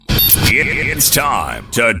It's time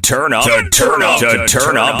to turn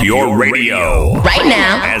up your radio right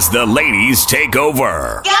now as the ladies take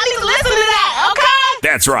over. Y'all need to listen to that, okay?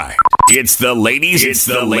 That's right. It's the ladies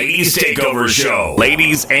takeover show.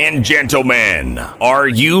 Ladies and gentlemen, are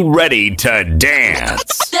you ready to dance?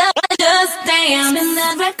 Just damn in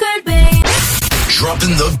that record, babe.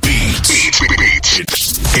 Dropping the beat.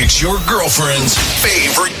 It's your girlfriend's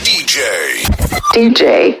favorite DJ.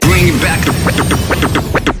 Bring it back.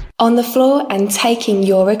 On the floor and taking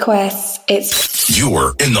your requests, it's...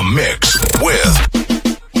 You're in the mix with...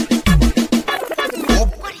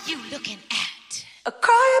 What are you looking at? I'll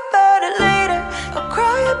cry about it later, I'll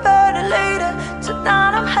cry about it later.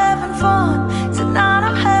 Tonight I'm having fun, tonight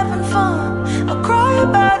I'm having fun. I'll cry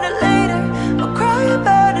about it later, I'll cry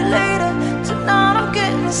about it later. Tonight I'm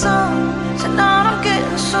getting some, tonight I'm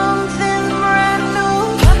getting something brand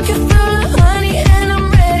new. Pocket full of honey and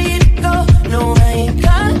I'm ready to go. No, I ain't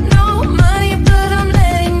got no money, but I'm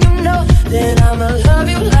letting you know that I'ma love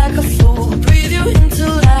you like a fool. Breathe you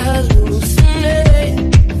until I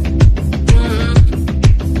hallucinate.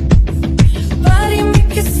 Body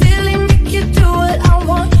make it silly, make you do what I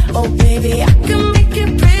want. Oh baby, I can make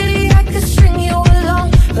it pretty, I can string you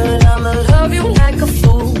along. But I'ma love you like a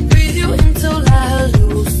fool. Breathe you until I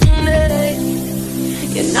hallucinate.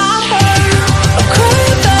 You're not hurt. I'll cry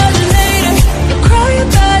about it later, I'll cry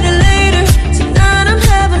about it later. Tonight I'm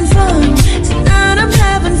having fun, tonight I'm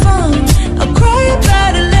having fun. I'll cry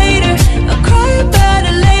about it later, I'll cry about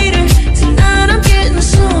it later. Tonight I'm getting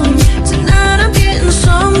some, tonight I'm getting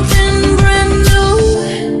something brand new.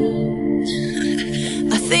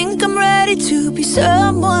 I think I'm ready to be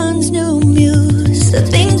someone's new muse. I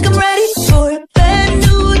think I'm ready for a brand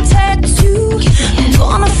new tattoo. I'm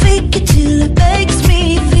gonna fake it till it makes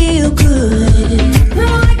me feel good. No,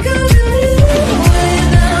 I could live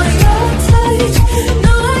without your touch.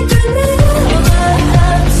 No, I could never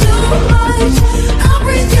have too much. I'll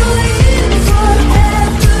breathe you in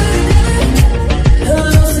forever.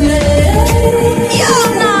 Hallucinate. You're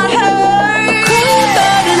not hurt. I'll cry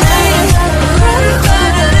about it later, I'll cry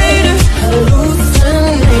about it later.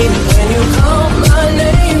 Hallucinate when you call my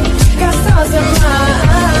name. Got stars in my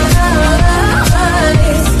eyes,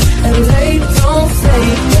 and they don't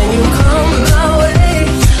fade when you come my way.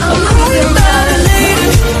 I'll cry about it later,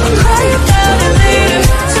 I'll cry about it later.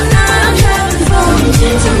 Tonight I'm having fun,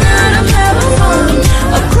 tonight I'm having fun.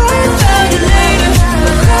 I'll cry about it later,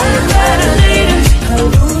 I'll cry about it later.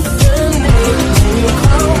 Hallucinate when you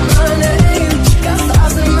call my name. Got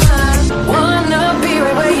stars in my eyes. Wanna be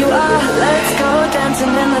right where you are. Let's go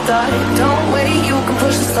dancing in the dark. Don't wait, you can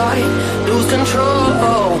push the start. Lose control.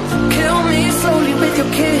 Kill me slowly with your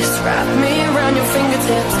kiss. Wrap me around your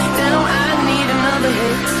fingertips. Damn, I need another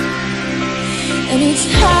hit. And it's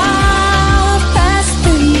 3:30,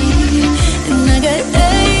 and I got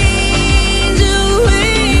angel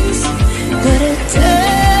wings, but a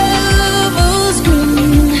devil's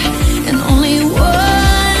groove, and only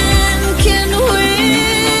one can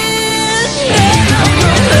win. And I'm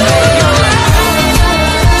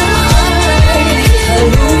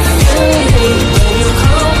hallucinate when you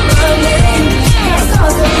call my name. Got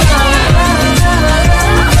stars in my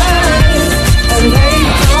eyes, and they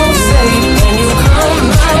don't say when you call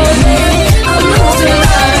my name. I'm losing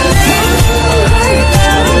my right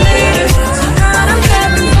about it later. Tonight I'm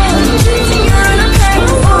having fun, tonight I'm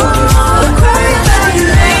having fun. I'll cry about it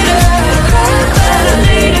later, I'll cry about it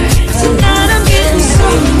later. Tonight I'm getting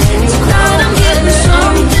something, tonight I'm getting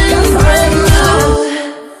something brand new.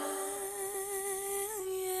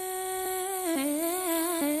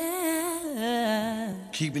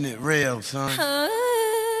 Keeping it real, son.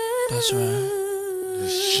 That's right. The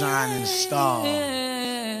shining star.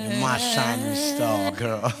 You're my shining star,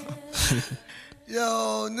 girl.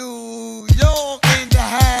 Yo, New York in the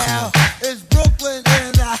house. It's Brooklyn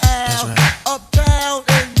in the house. right. Uptown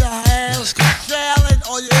in the house. Let's go. Charlotte,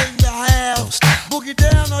 are you in the house? Don't stop. Boogie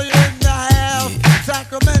down, are you in the house? Yeah.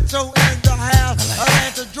 Sacramento in the house. I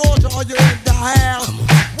like Atlanta, Georgia, are you in the house? Come on.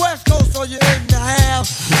 West Coast, are you in the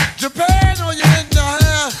house? Japan, are you in the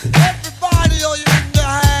house? Everybody, are you in the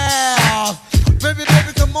house? Baby,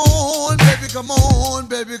 baby, come on, baby, come on,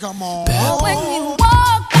 baby, come on. When you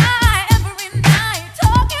walk by every night,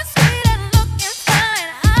 talking sweet and looking fine,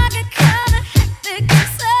 I get kinda hectic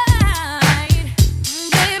inside.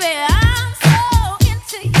 Baby, I'm so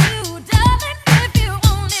into you, darling. If you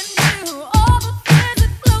only knew all the things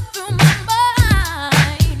that flow through my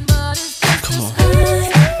mind, but it's just Come on. a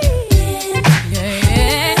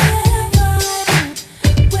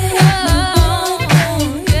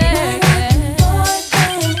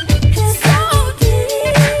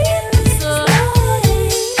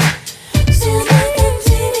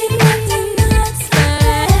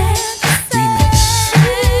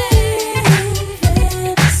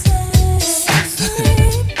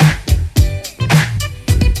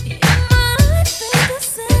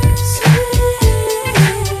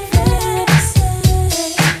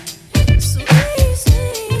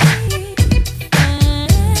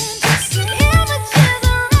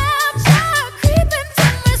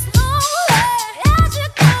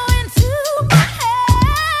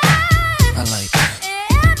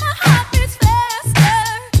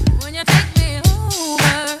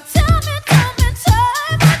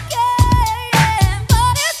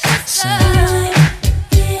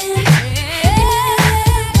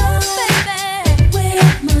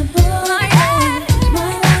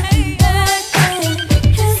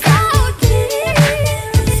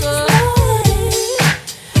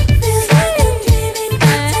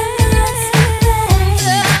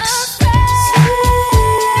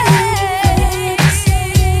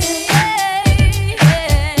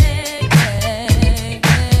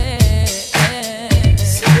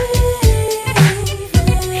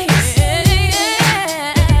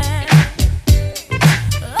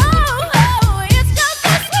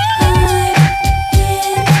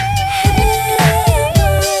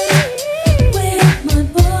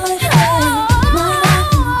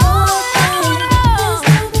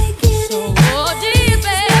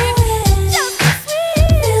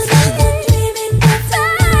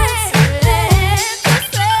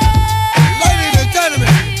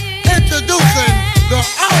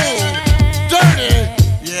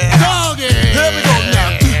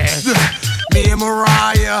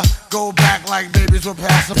act like babies were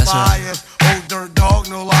pacifiers. Old dirt dog,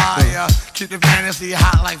 no liar. Keep the fantasy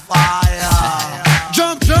hot like fire.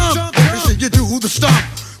 Jump, jump, let me see you do the stomp.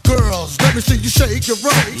 Girls, let me see you shake your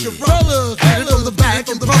rump. Fellas, get it on the back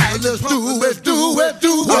and front. Let's do it, do it,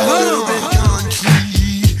 do it. I'm a little bit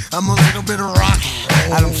country, I'm a little bit of rock.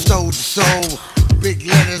 I don't soul to soul. Big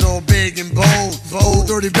letters all big and bold. Bold,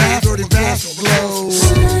 dirty bass, glow.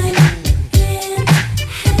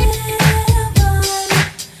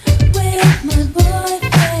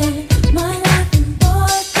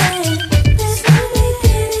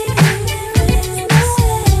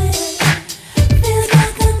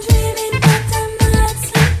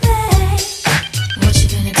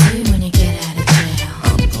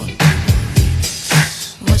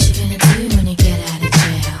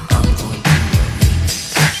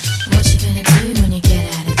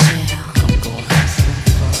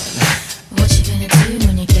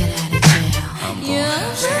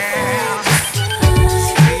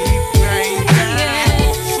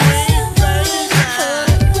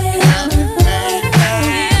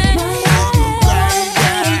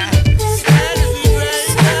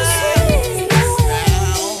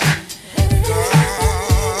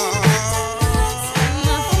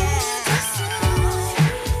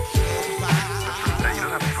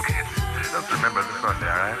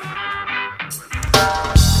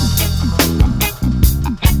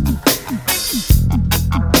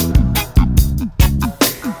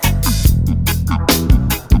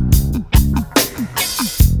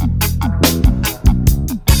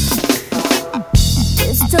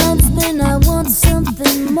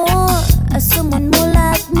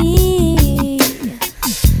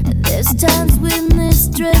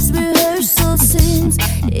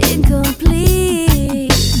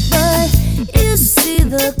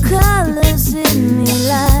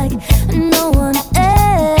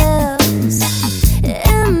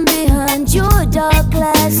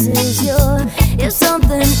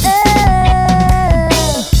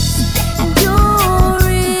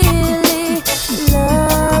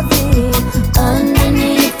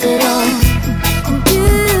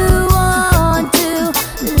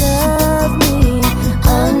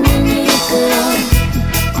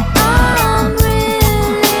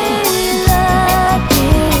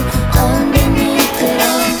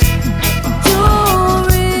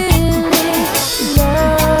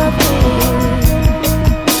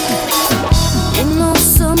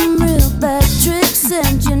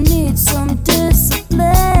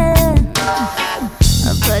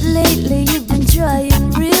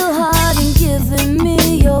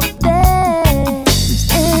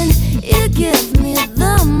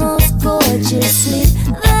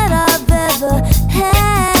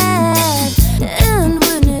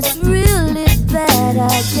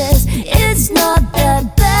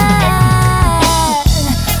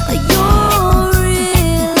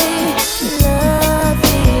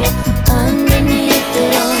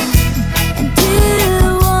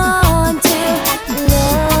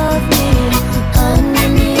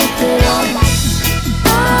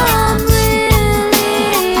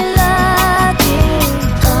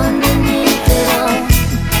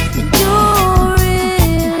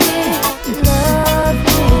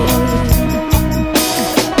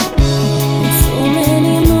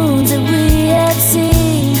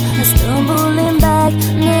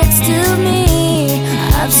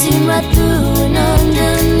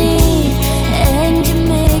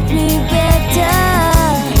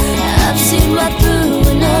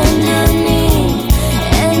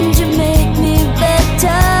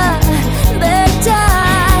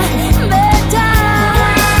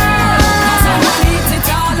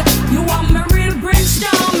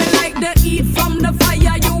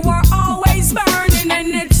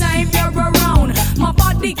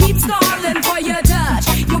 Keeps calling for your touch,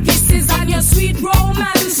 your kisses and your sweet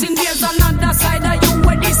romance. And there's another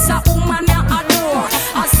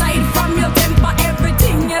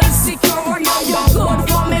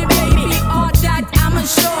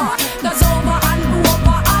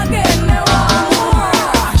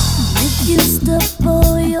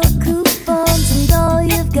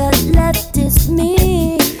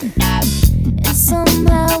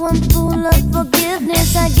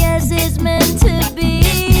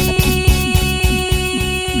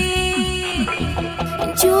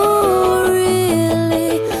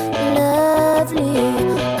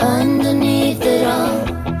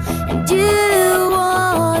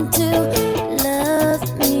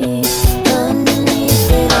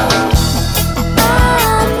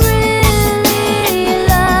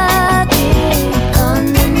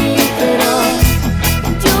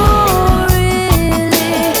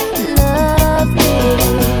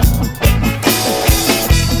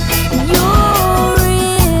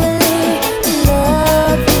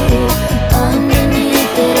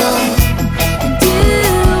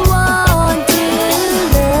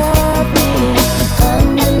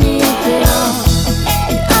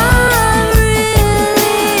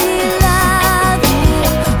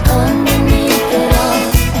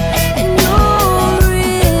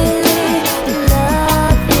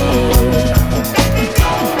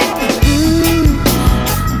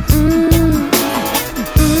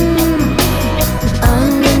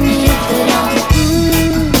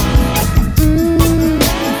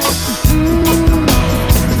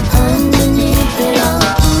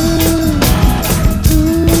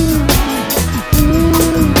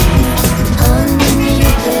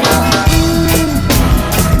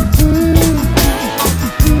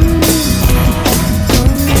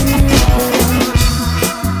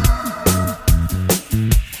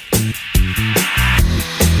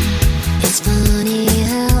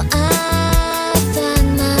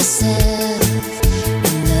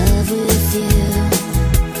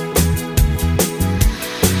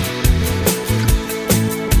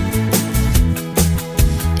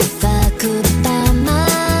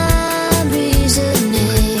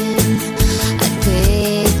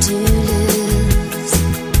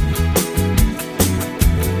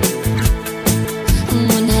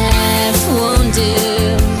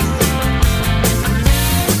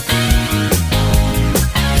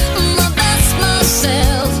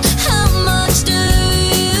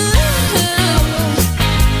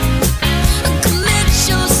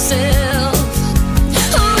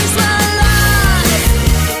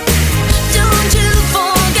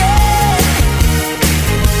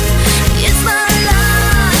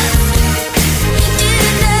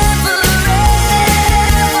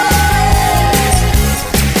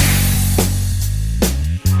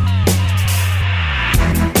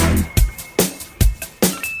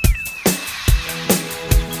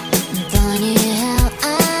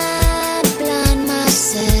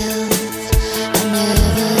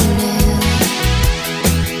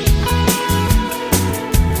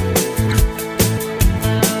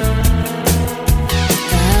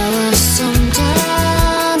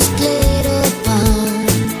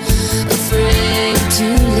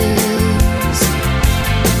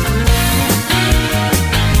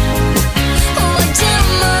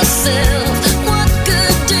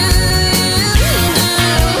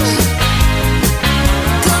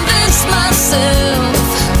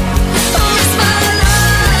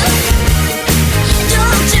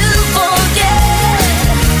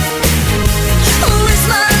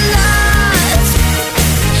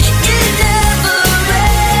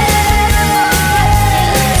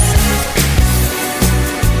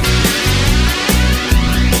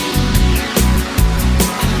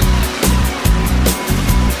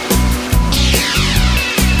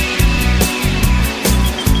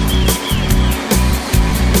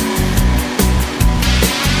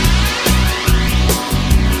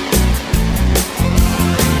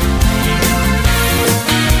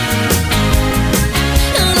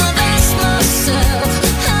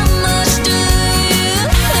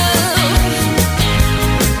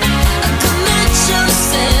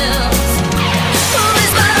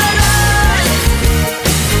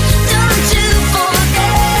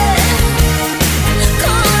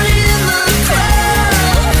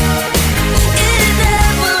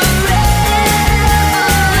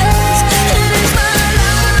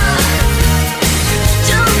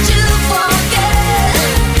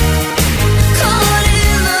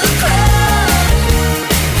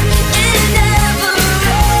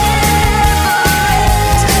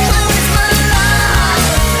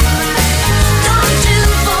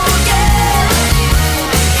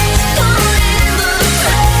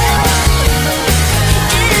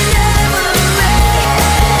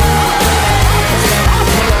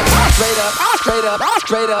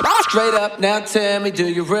Straight up, now tell me, do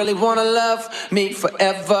you really wanna love me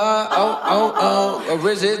forever? Oh, or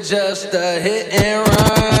is it just a hit and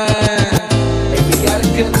run? If you got a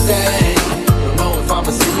good thing, don't know if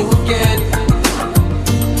I'ma see you again.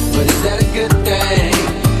 But is that a good thing?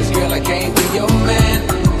 'Cause girl, I can't be your man.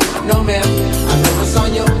 No man, I know what's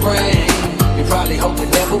on your brain. You probably hope it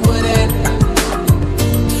never would end.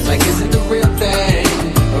 Like, is it the real thing?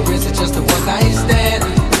 Or is it just a one night stand?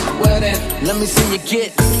 Well then, let me see you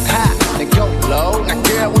get high and go low. Now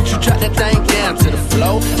girl, won't you drop that thing down to the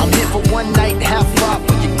floor? I'm here for one night, how far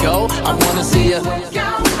will you go? I wanna see you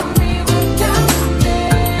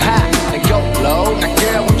high and go low. Now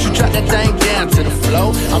girl, won't you drop that thing down to the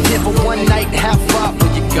floor? I'm here for one night, how far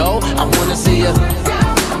will you go? I wanna see you.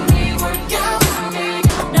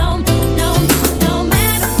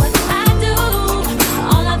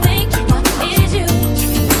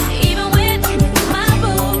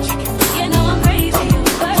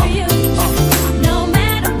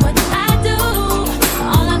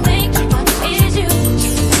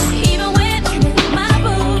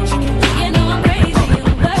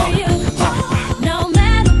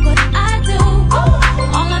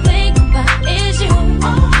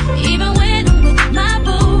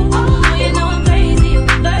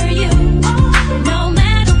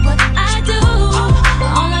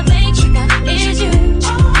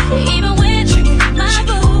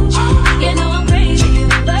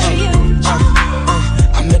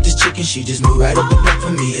 She just moved right up the block for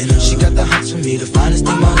me, and she got the hots for me, the finest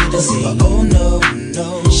thing I need to see. But oh no,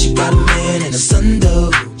 she got a man and a son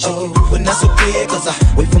though. Oh, but that's okay, 'cause I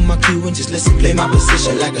wait for my cue and just listen, play my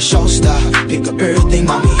position like a show star. Pick up everything,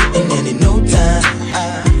 mommy hitting, and in no time,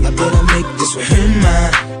 I better make this with her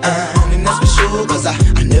mine. And that's for sure, 'cause I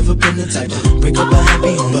never been the type to break up a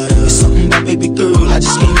happy home. But it's something about baby girl, I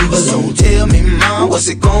just can't leave alone. Tell me, mom, what's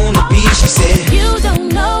it gonna be? She said, you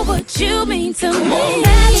don't know what you mean to me.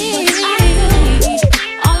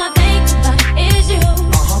 All I think about is you.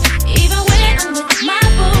 Even when I'm with my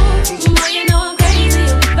boo, boy, you know I'm crazy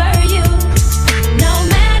over you. No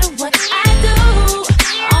matter what I do,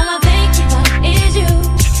 all I think about is you.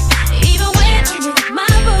 Even when I'm with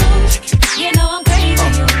my boo, you know I'm crazy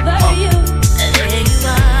over you. There you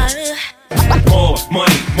are. More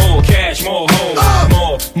money, more cash, more hoes.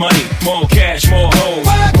 More money, more cash, more hoes.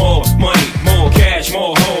 More money, more cash,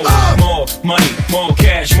 more hoes. More money, more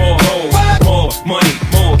cash, more hoes. More money,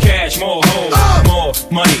 more cash, more hoes. More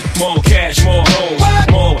money, more cash, more hoes.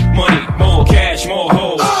 More money, more cash, more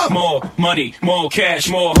hoes. More money, more cash,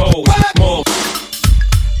 more hoes. More.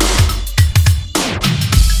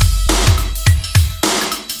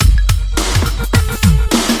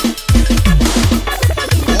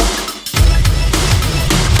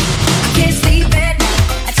 Can't sleep at night,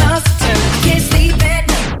 I toss and turn. Can't sleep at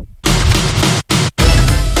night.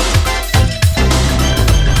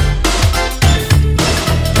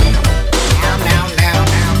 Calm down,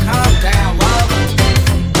 love.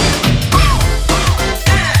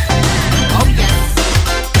 Oh yes,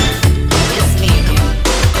 it's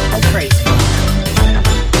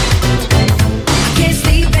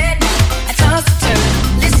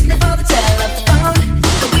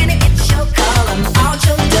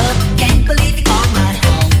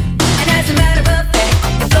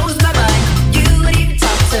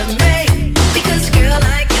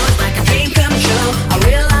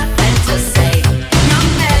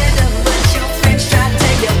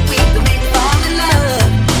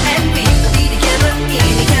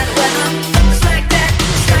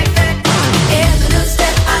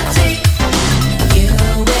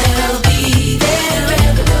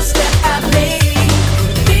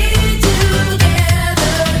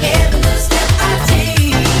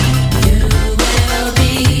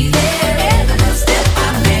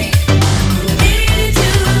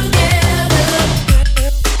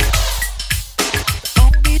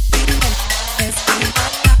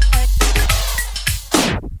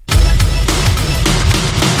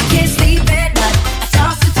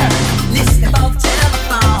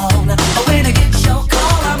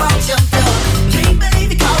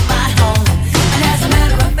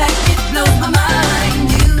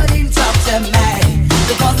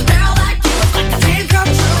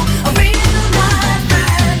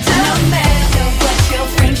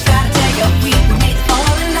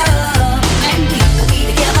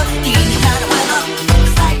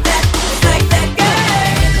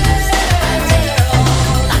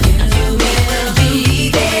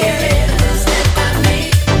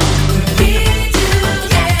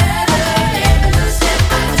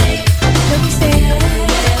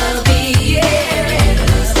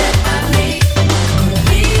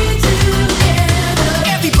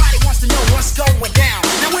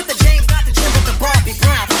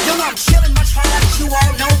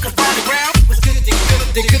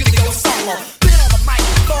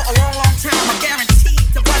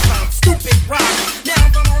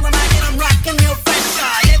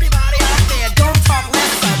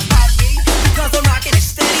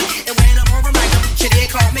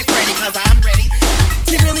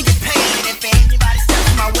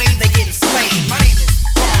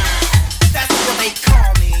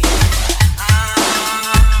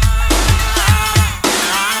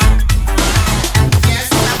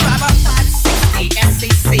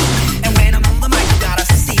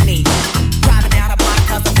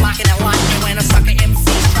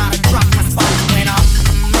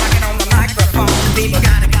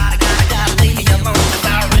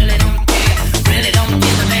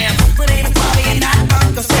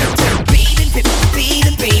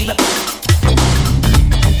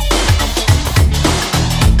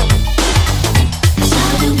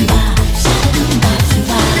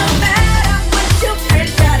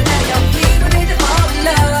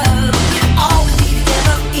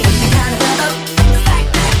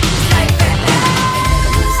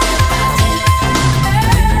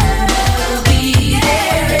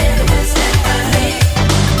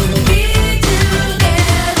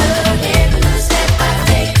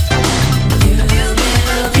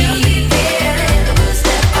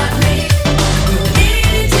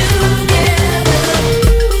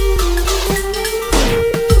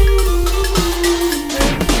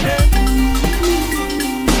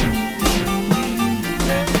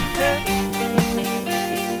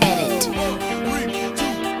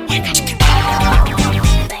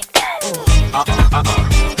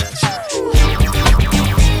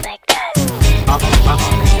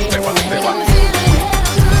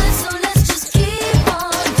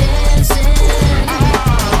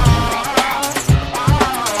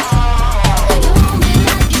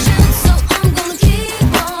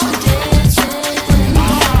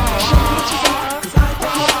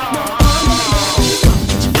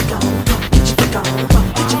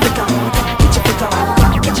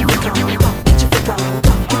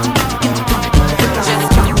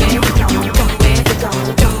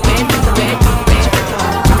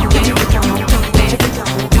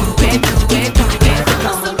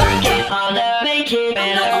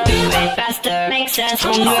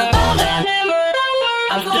successful girl that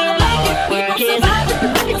after my work is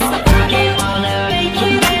working on a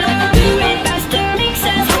making it, do it faster,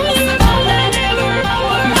 successful girl that never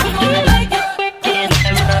after my work is working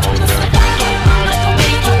on a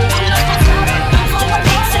making it, after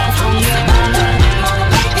successful girl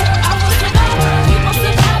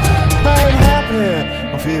I ain't happy,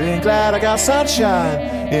 I'm feeling glad I got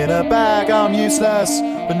sunshine. In a bag I'm useless,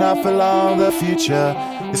 but not for long, the future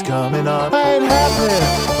is coming on. I ain't happy,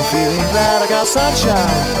 I'm feeling glad I got sunshine.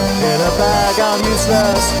 In a bag I'm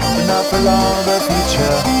useless, but not for long, the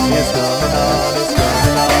future is coming on. It's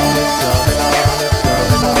coming on, it's coming on, it's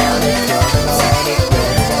coming on, it's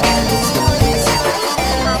coming on, it's coming on, it's coming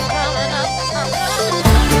on.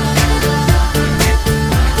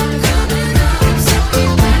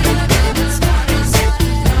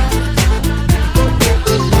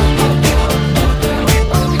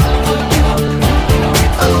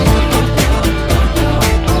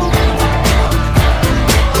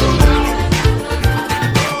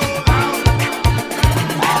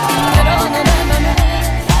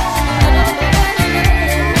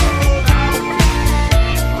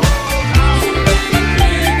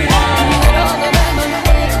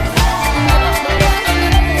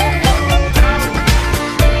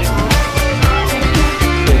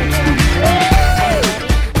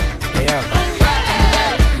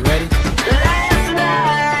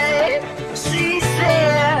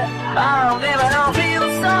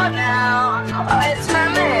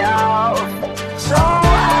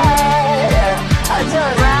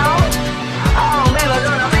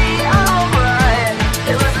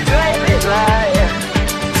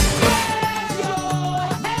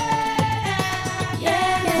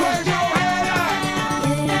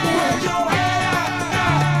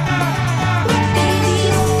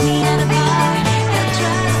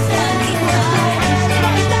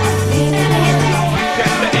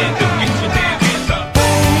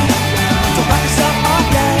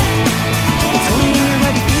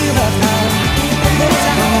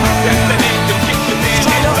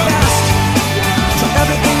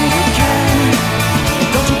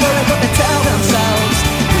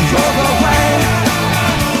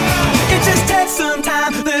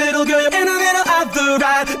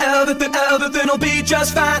 Everything'll be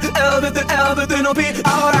just fine. Everything'll be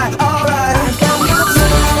alright, alright.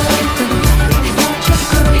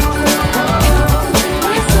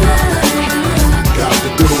 Got to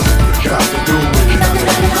do it, got to do it.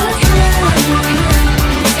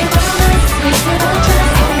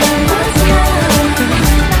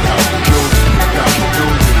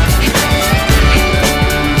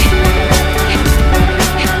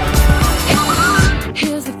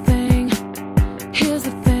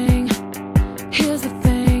 Here's the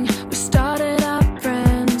thing, we started out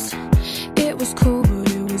friends.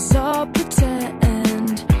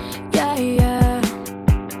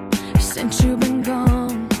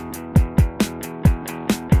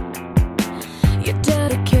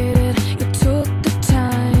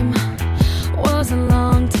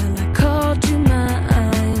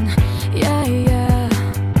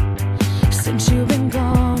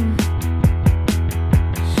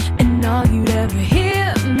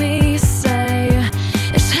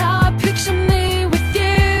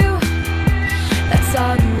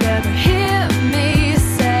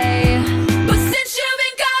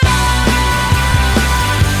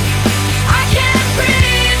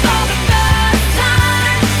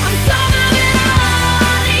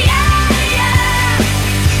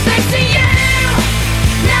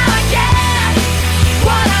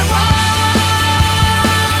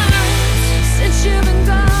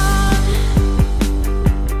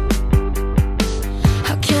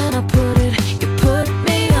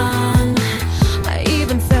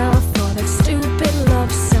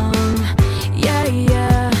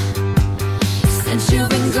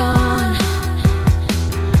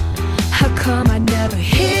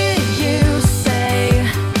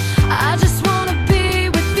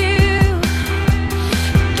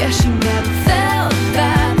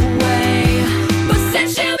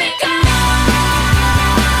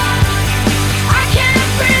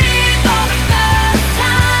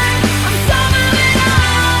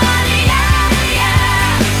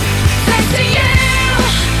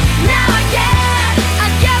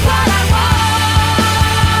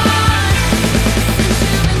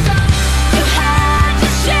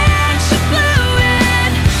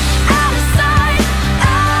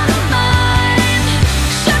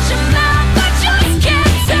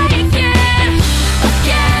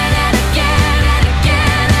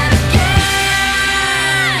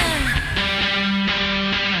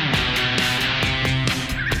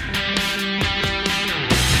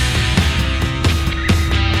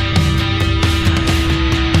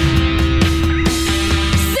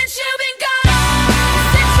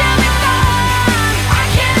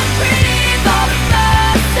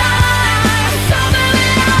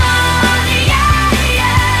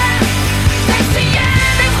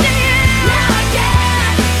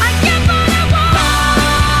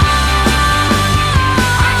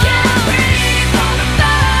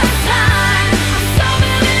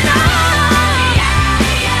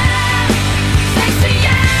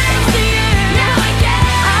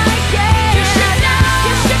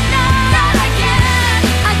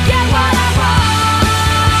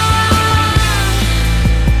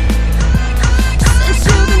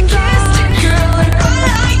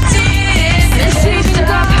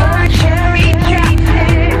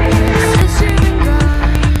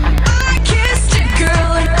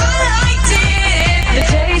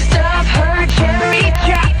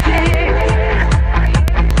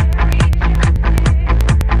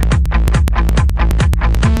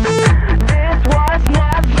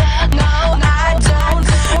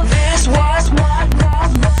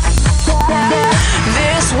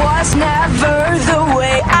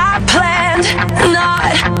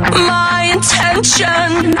 my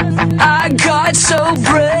intention. I got so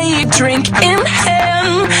brave, drink in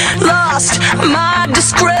hand, lost my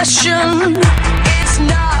discretion. It's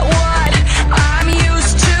not what I'm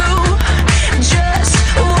used to. Just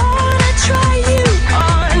wanna try you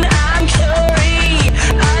on. I'm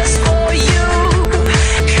curious for you.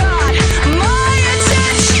 Caught my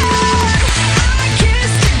attention. I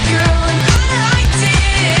kissed a girl and I liked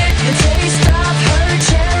it. The taste of her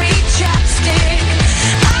cherry chapstick.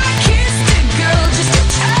 I kissed a girl just to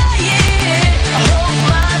try it. I hope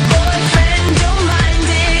my boyfriend don't mind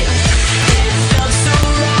it. It felt so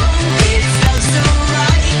wrong, it felt so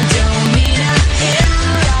right. Don't mean I'm in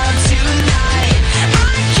love tonight.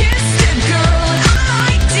 I kissed a girl and I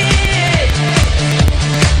liked it.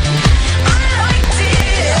 I liked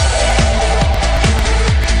it.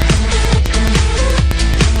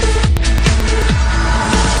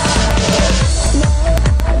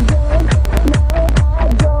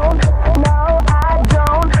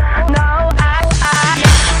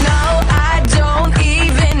 No, I don't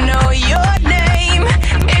even know your name.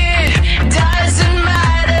 It doesn't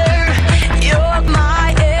matter. You're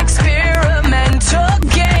my experimental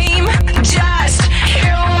game. Just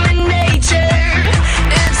human nature.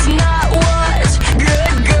 It's not what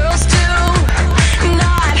good girls do.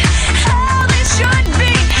 Not how they should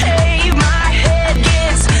behave. My head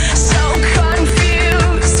gets so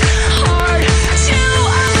confused. Hard to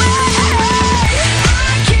obey.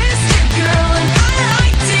 I kissed a girl and I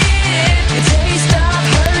liked it. The taste of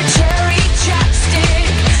her cherry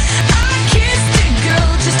chapstick. I kissed a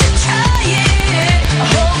girl just to try it. I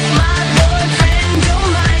hope my boyfriend don't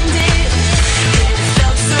mind it. It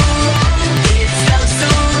felt so wrong, it felt so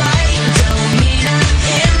right. Don't mean I'm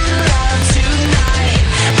in love tonight.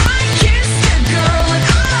 I kissed a girl and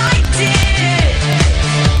I liked it.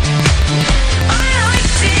 I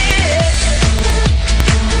liked it.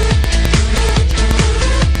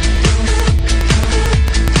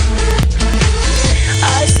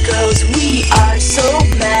 Us girls, we are so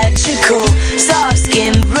magical. Soft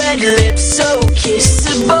skin, red lips, so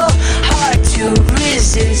kissable. Hard to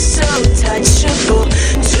resist, so touchable.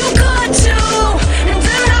 Too good to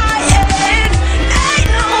deny it. Ain't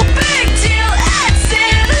no big deal, it's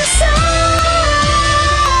inside.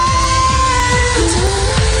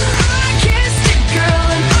 I kissed a girl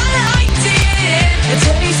and I liked it. The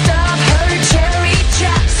taste of her cherry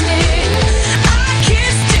chapstick. I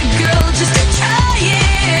kissed a girl just to try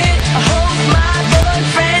it. I hope my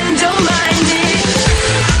boyfriend don't mind it.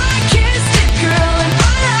 I kissed a girl and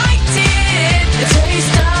I liked it. The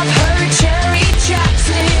taste of her cherry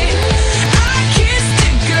chapstick. I kissed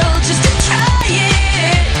a girl just to try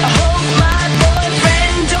it. I hope my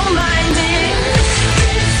boyfriend don't mind it.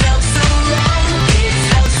 It felt so wrong, it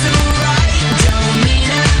felt so right. Don't mean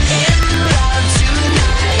I'm in love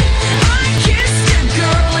tonight. I kissed a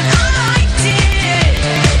girl and I liked it.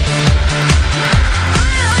 I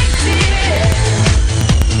liked it.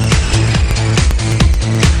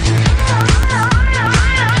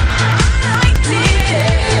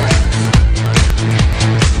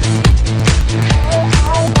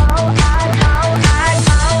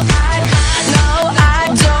 No, I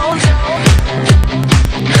don't.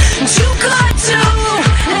 Too good to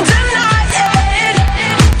deny it.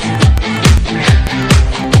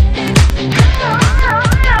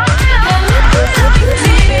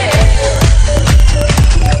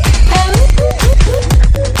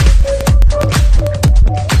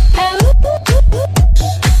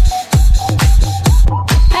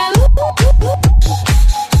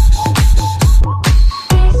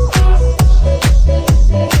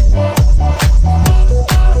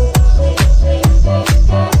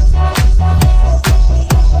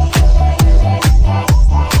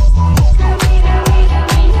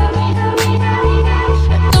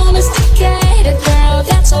 Domesticated girl,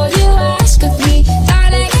 that's all you ask of me.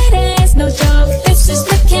 Darling, it is no joke. This is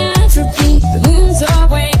lycanthropy. The moon's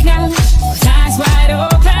awake now, with eyes wide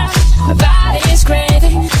open. My body is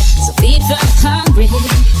craving, so feed the hungry.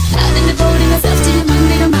 I've been devoting myself to you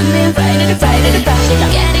Monday to Monday and Friday to Friday to Friday.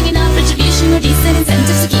 Not getting enough retribution or decent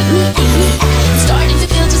incentives to keep me at it. Starting to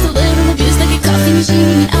feel just a little abused, like a coffee machine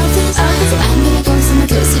in an office. So I'm gonna go somewhere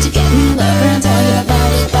closer to get me lover and tell you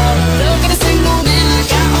about it. Look at a single man, I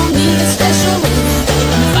got on me a special lady.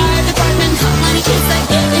 In the fire department, how many kids that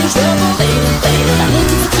get in trouble later? I'm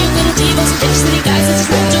looking for cute little divas, rich city guys that just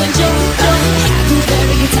want to enjoy. I can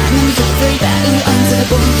carry your time and get very badly onto the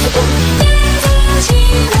boom. There's a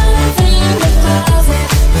Chino in the closet.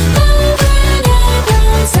 Over and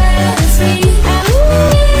down, set us free.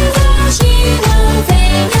 There's a Chino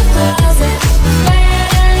in the closet.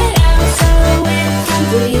 Let it out so it can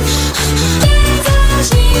breathe. There's a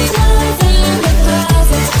Chino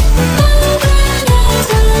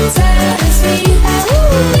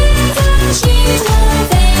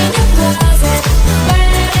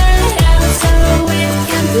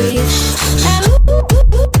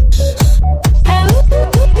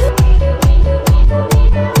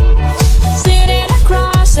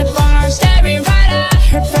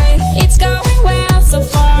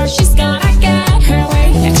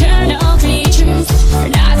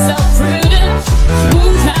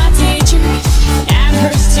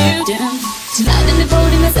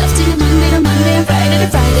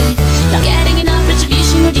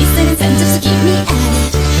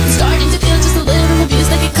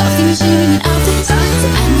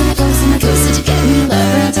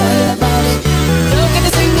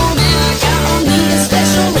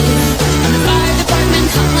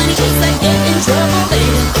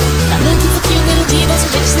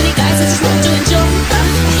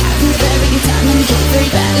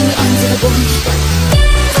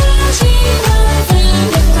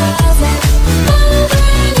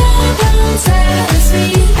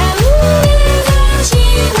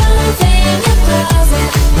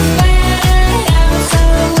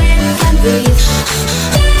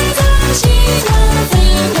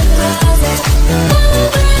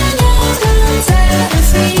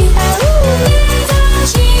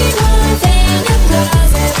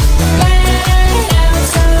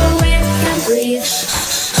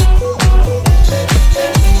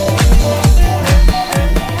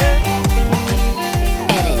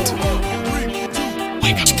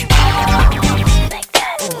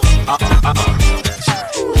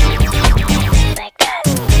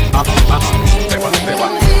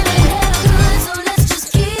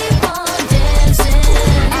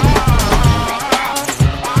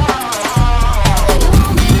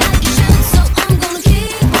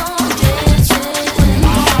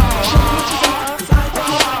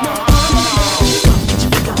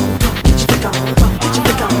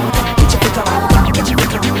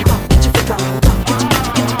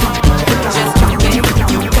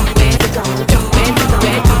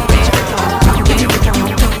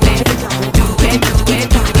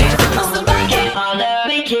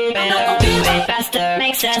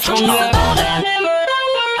successful.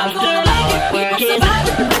 I'm still like work is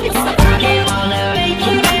working on the make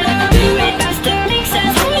it better. Do it faster, make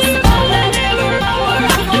sense. All that never over.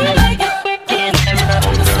 I'm still like work is never.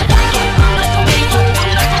 Working on the make it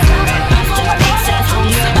better. Faster, make sense.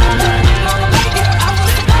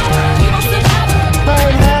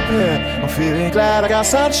 I'm happy, I'm feeling glad I got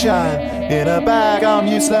sunshine in a bag. I'm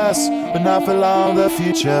useless, but not for long. The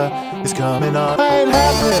future is coming on. I'm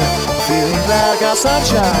happy, I'm feeling glad I got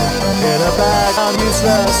sunshine in a bag. I'm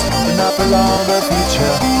useless, but not for long. The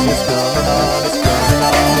future is coming on. It's coming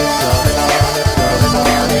on. It's coming on. It's coming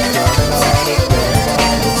on. It's coming on.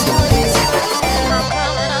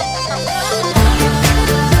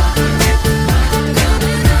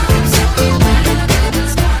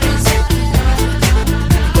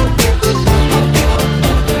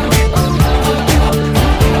 coming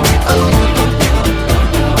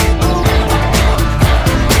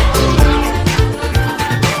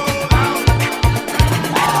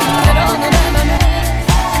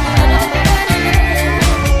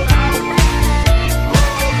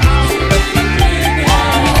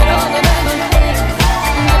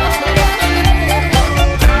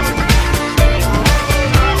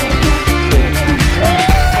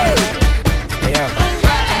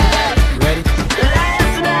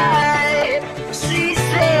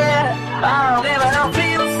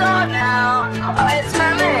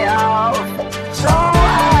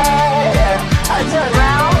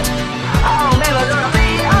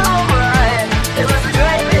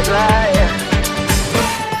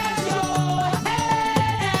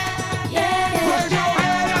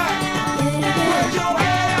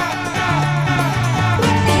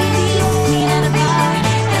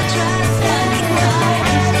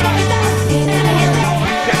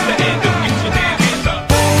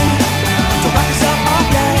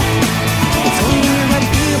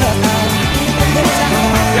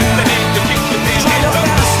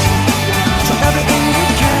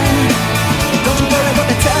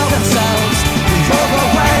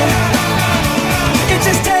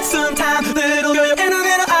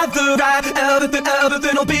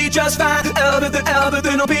Everything will be just fine.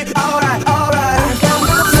 Everything will be alright, alright.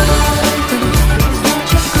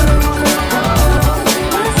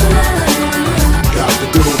 Got to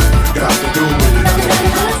do it.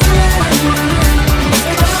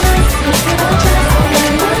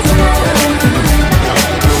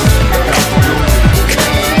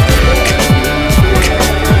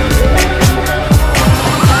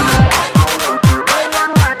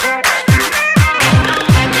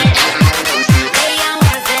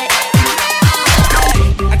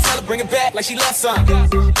 Like she loves some.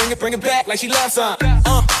 Bring it back like she loves some.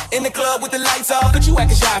 In the club with the lights off, but you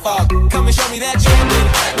acting shy for. Come and show me that you're with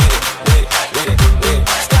it.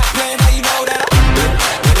 Stop playing, how you know that I'm with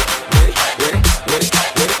it.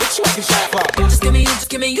 What you acting shy for? Just give me you, just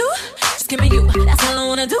give me you, just give me you. That's all I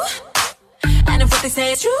wanna do. And if what they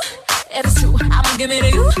say is true, if it's true, I'ma give it to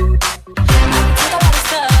you. I can take a lot of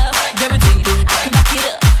stuff, guaranteed I can back it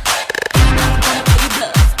up. I'm gonna pay you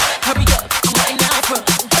bluff. Hurry up, I'm right now from.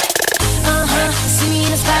 See me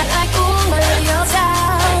in the spotlight, ooh, I love your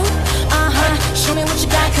style. Show me what you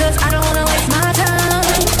got, cause I don't wanna waste my time.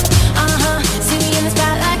 See me in the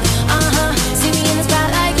spotlight, see me in the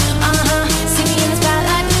spotlight, see me in the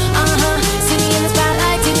spotlight, see me in the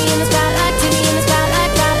spotlight, see me in the spotlight, see me in the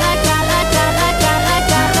spotlight,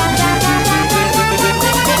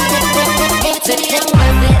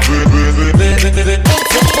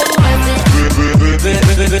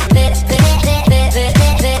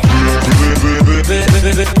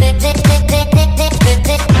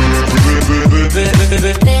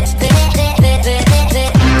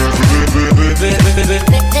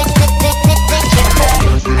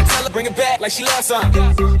 Bring it back like she loves some.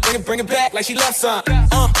 Bring it back like she loves some.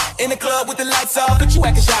 In the club with the lights off, but you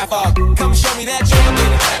acting shy for. Come and show me that you're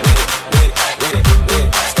with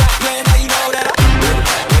it. Stop playing, how you know that I'm with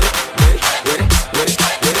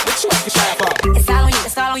it. What you acting shy for? It's all on you,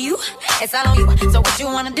 it's all on you, it's all on you. So what you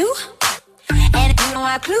wanna do? And if you don't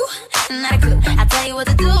have a clue, not a clue, I'll tell you what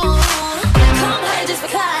to do. Come on, just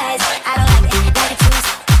because I don't like it, like it too soft.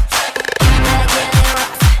 I like it a little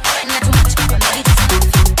rough, not too much, but maybe just enough.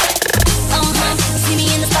 See me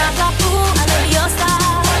in the spotlight, ooh, I love your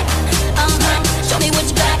style. Show me what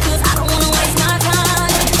you got, cause I don't wanna waste my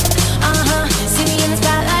time. See me in the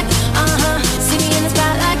spotlight, see me in the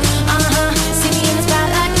spotlight, see me in the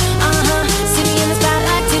spotlight, see me in the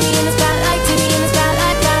spotlight, see me in the spotlight, see me in the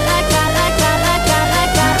spotlight, spotlight.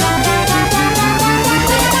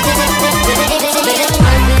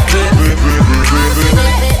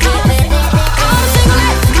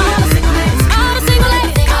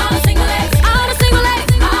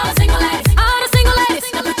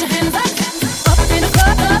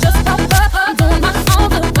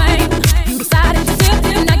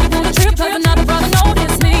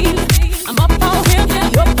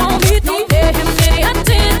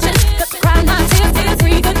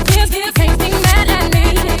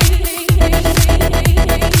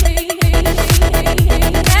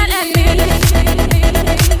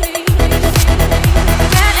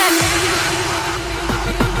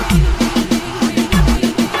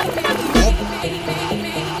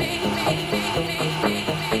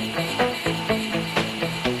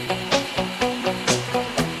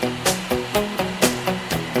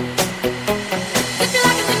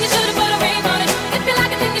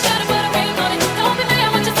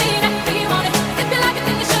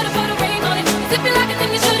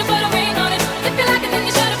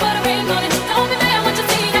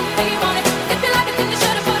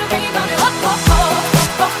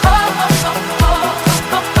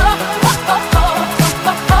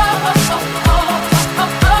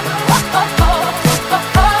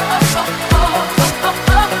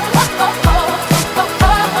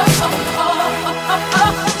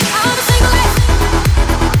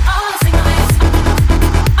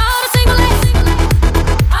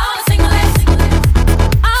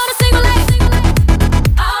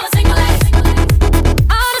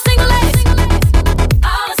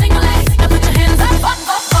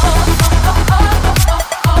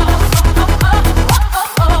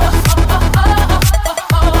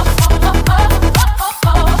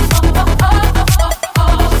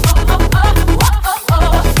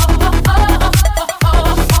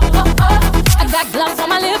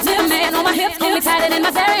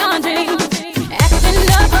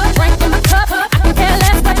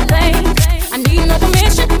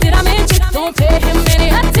 don't pay him any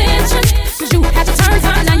attention. Cause you had to turn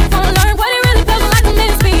time, now you gonna learn what it really feels like to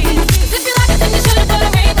miss me. If you like it, then you should've put a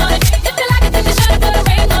ring on it. If you like it, then you should've put a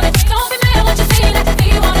ring on it. Don't be mad at what you see, that you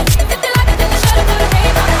feel on it. If you like it, then you should've put a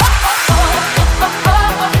ring on it.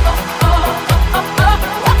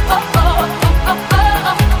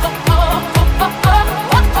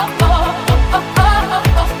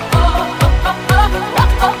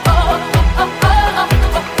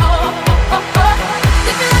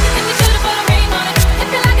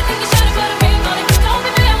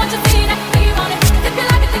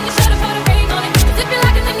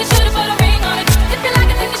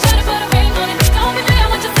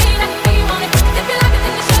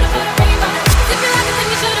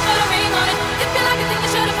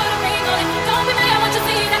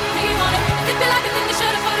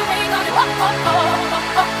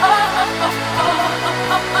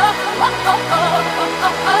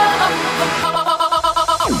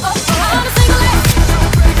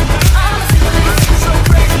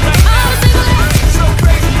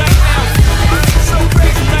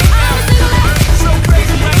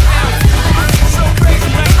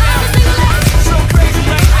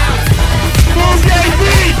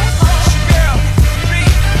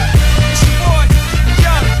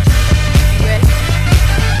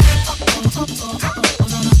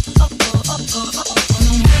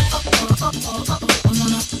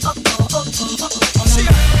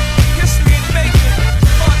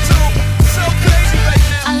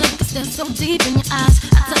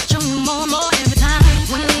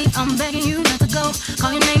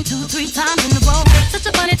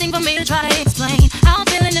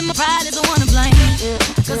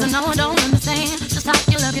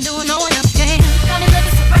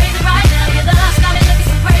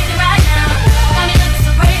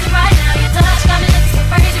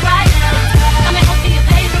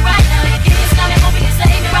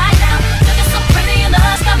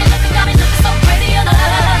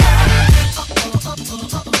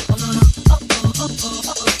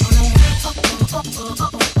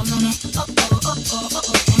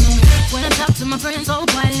 When I talk to my friends so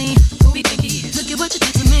quietly, who be thinking? Look at what you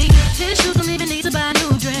did to me. His shoes don't even need to buy a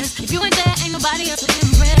new dress. If you ain't there, ain't nobody else to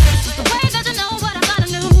impress. It's the way that you know what I thought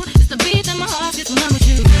I knew. It's the beat that my heart gets when I'm with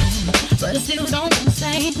you. But I still don't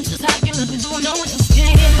understand just how you look and doing no one else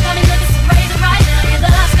can. Got me looking so crazy right now. Your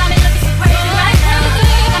love got me looking so crazy right now.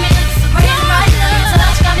 Got me looking so crazy right now. Your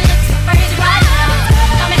touch got me looking so crazy right now.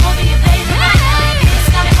 Got me hoping you're baby right now. Your kiss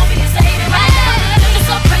got me hoping you're saving right now. Looking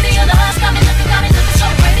so pretty, your love got me looking so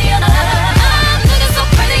pretty, your love. I'm looking so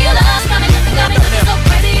pretty, your love got me looking so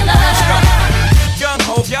pretty, your love. Young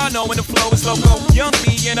Hope, y'all know when the flow is loco. Young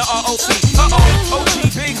B in the ROC.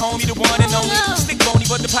 OG, big homie, the one and only. Stick bony,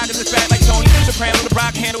 but the pockets is fat like Tony. Soprano, the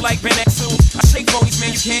rock handle like Ben X2. I shake bonies,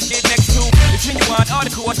 man, you can't get next to. The genuine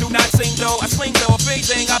article, I do not sing though. I sling though, a big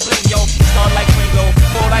thing, I bling yo. Start like Ringo,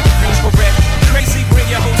 more like a Greens correct. Crazy, bring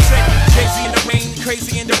your whole set. Jay-Z in the rain,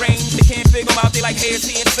 crazy in the range. They can't figure him out, they like, hey, is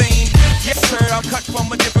he insane? Yes, sir, I'm cut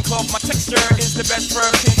from a different cloth. My texture is the best for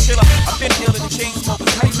a chinchilla. I've been dealing the chain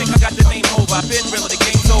smokers. How you think I got the name over? I've been real, the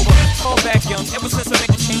game's over. Fall back young, ever since I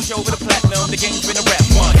made the change over to platinum, the game's been a rap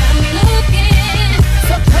one. Got me looking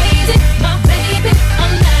so crazy, my baby.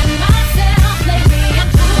 I'm not myself lately. I'm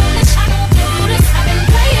foolish, I don't do this. I've been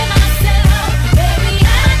playing myself, baby.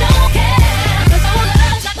 I don't care, 'cause all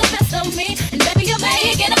love got the best of me, and baby you're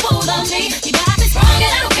making a fool of me. You got me strong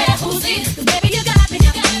and I don't care who's it, 'cause baby you got me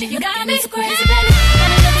so crazy, baby. Got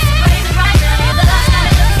me looking so crazy right now. Your love got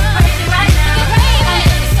me looking so crazy right now. Got me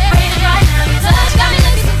looking so crazy right now. Your touch got me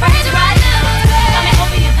looking so crazy right now. Got me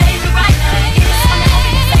hoping you're baby right now. Your kiss got me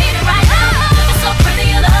hoping you're baby right now. Looking so pretty,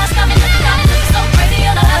 your love got me looking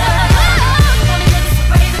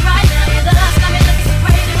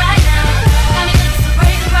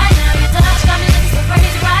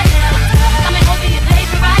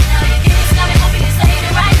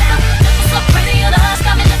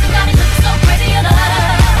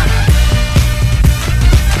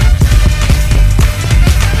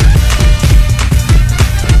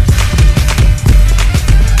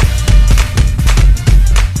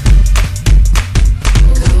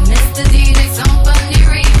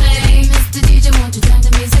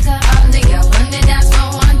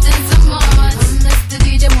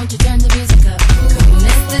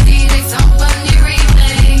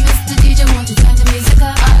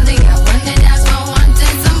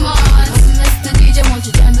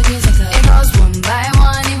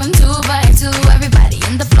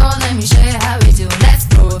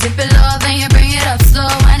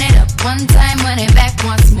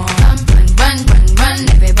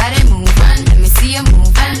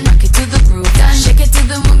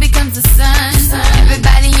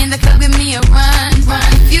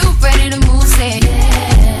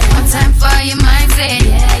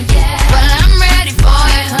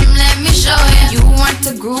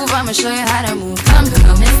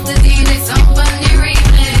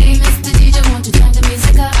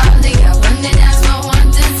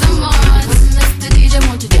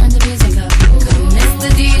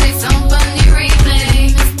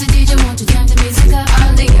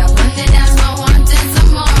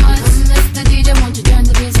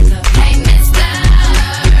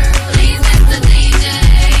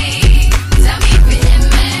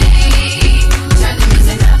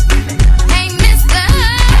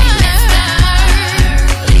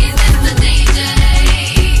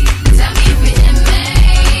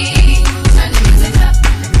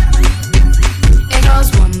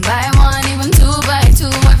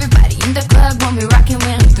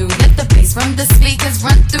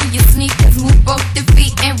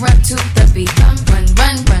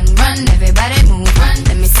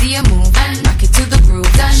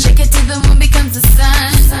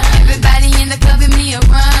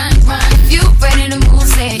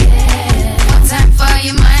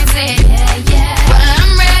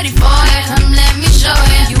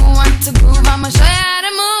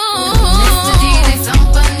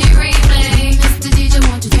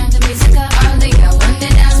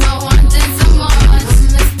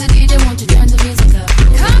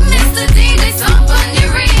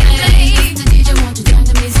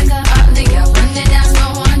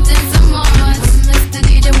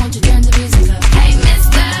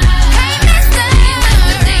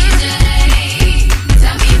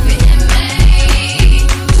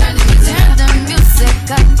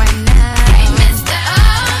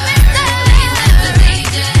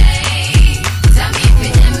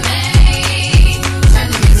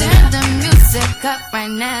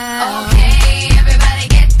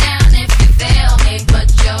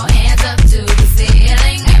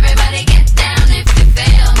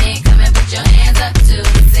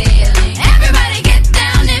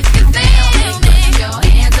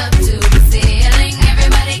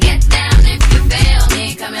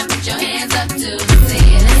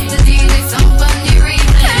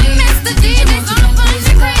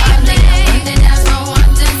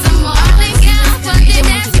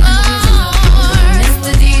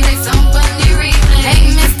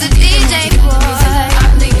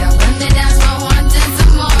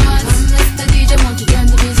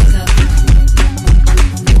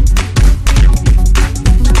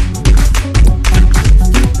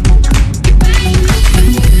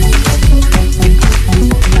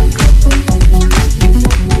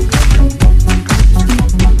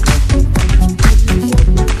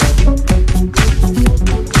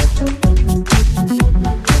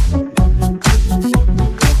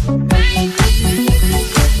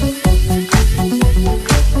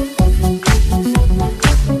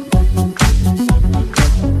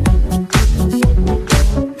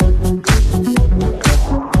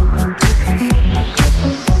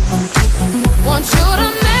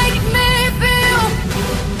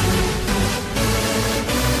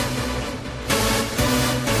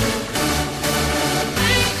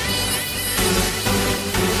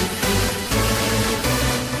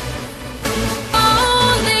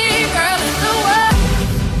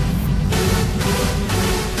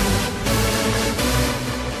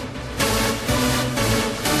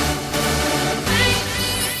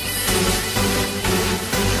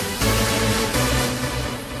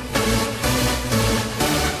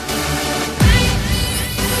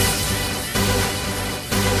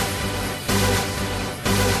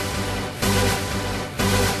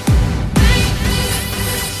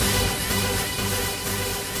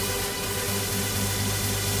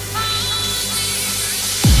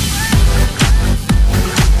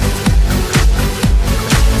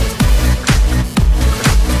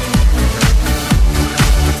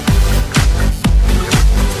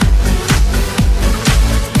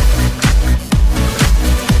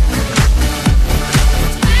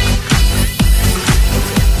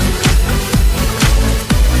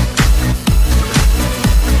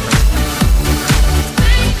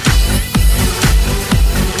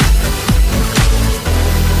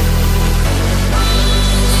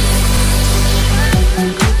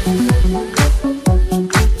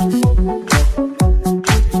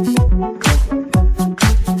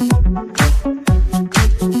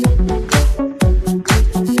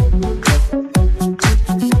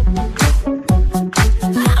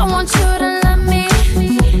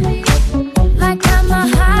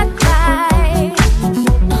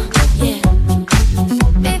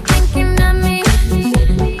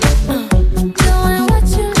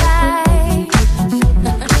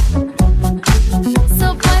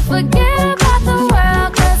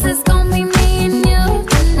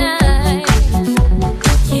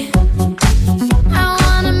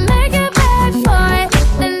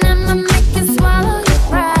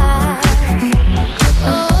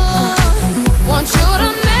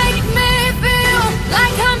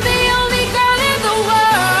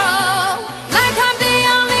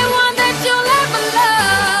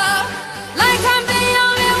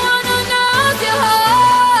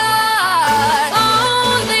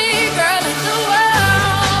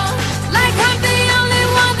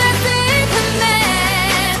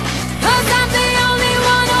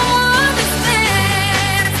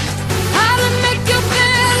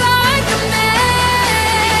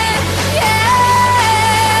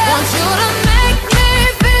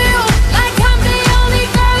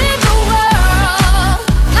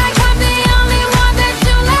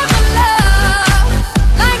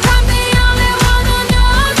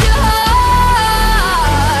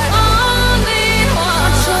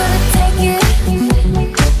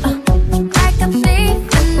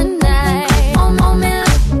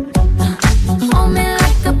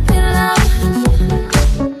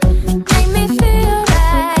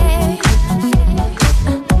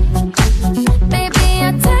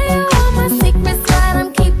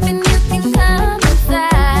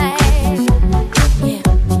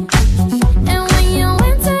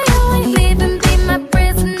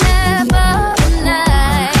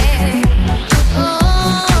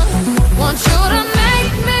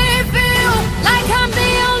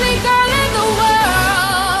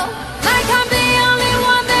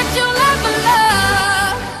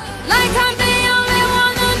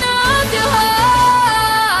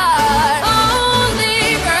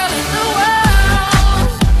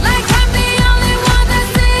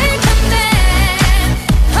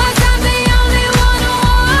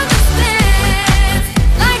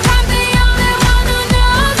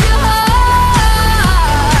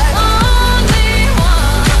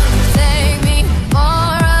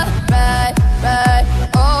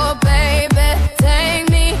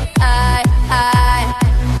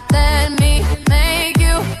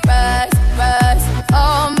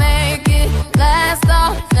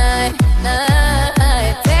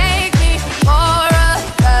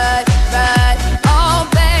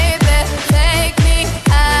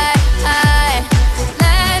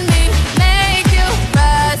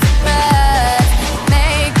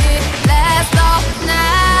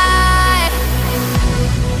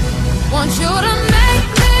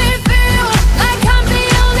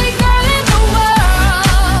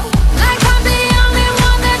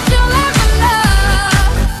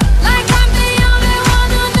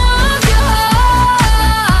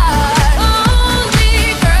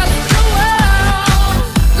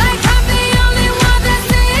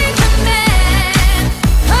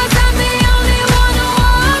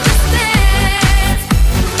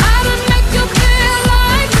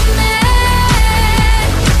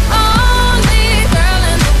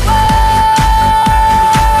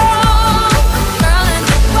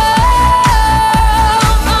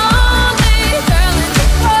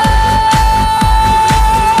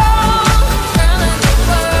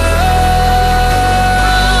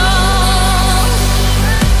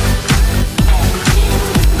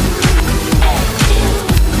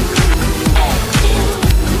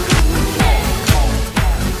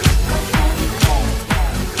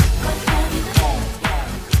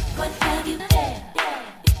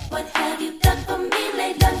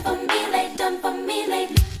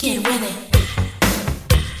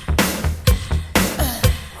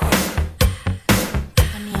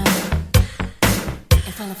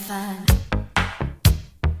fine.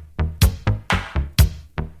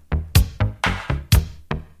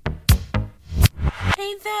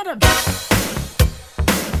 Ain't that a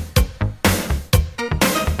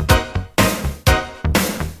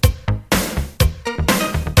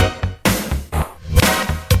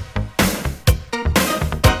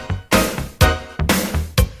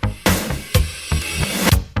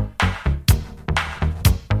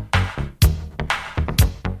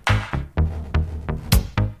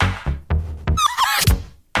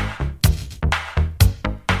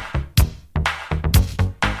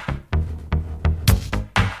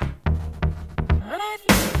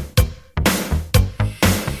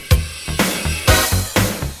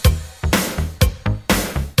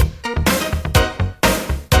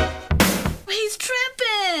he's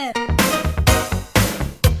tripping.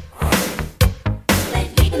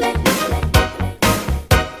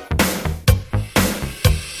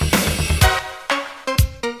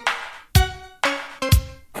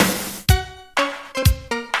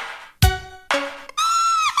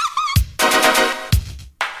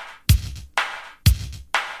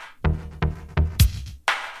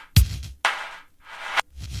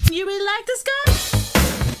 You really like this guy?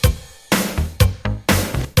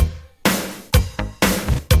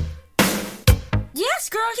 Yes,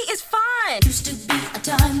 girl, he is fine. Used to be a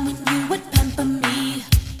time when you would pamper me.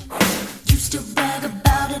 Used to brag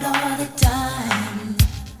about it all the time.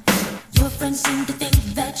 Your friends seem to think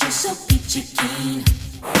that you're so peachy keen,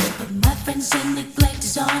 but my friends say neglect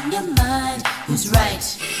is on your mind. Who's right?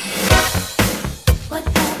 What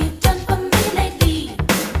have you done for me lately?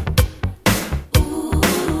 Ooh,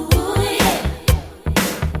 yeah.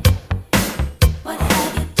 What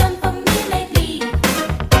have you done for me lately?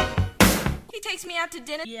 He takes me out to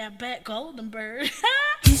dinner. Yeah, bet Goldenberg.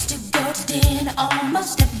 Used to go to dinner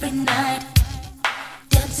almost every night,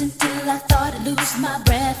 dancing till I thought I'd lose my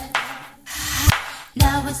breath.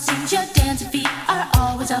 Now it seems your dancing feet are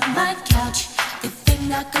always on my couch. The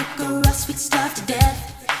thing I could go us, we'd starve to death.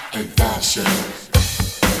 Ain't that shit?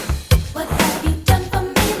 What have you done for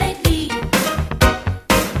me lately?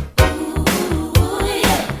 Ooh,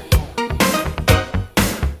 yeah.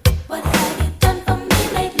 What have you done for me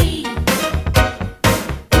lately?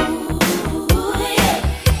 Ooh, yeah.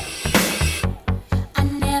 I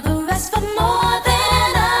never asked for more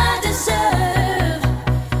than I deserve.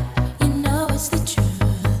 You know it's the truth.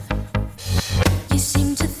 You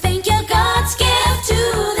seem to think you're God's gift to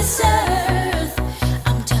this earth.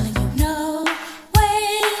 I'm telling you, no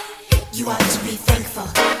way. You ought to be thankful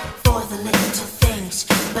for the little things,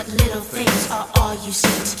 but little things are all you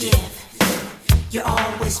seem to give. You're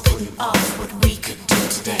always putting off what we could do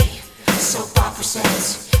today. Soap opera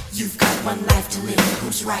says you've got one life to live.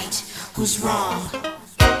 Who's right? Who's wrong?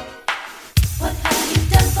 What have you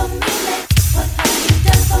done for me lately? What have you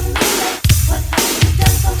done for me lately? What have you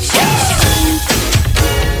done for me lately?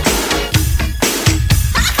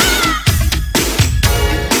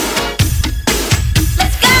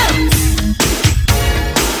 Let's go!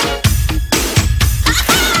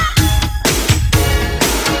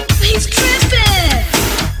 He's tripping.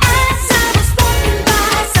 As I was walking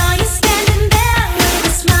by, saw you standing there with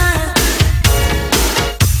a smile.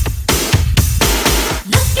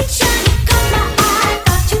 Looking shiny, caught my eye,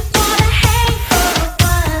 thought you wanna hang for a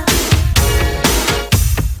while.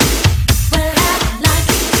 Well, I'd like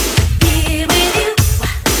to be with you,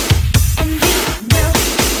 and you know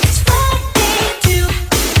it's Friday too.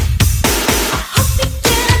 I hope you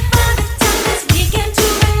can find the time this weekend to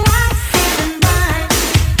relax and unwind.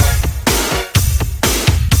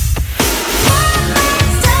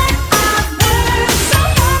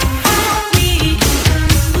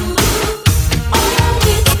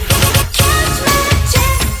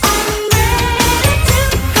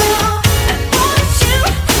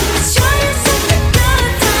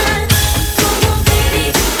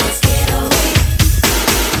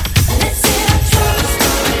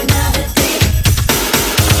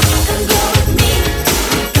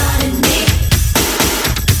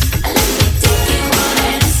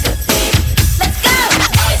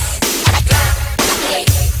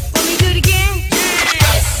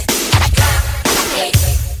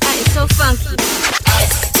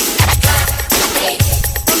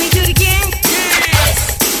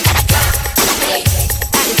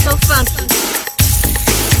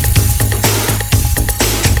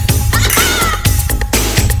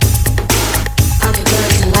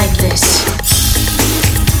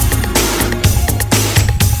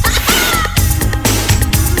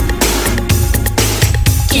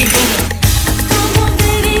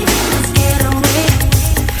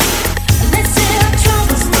 Let's say our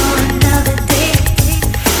troubles for another day.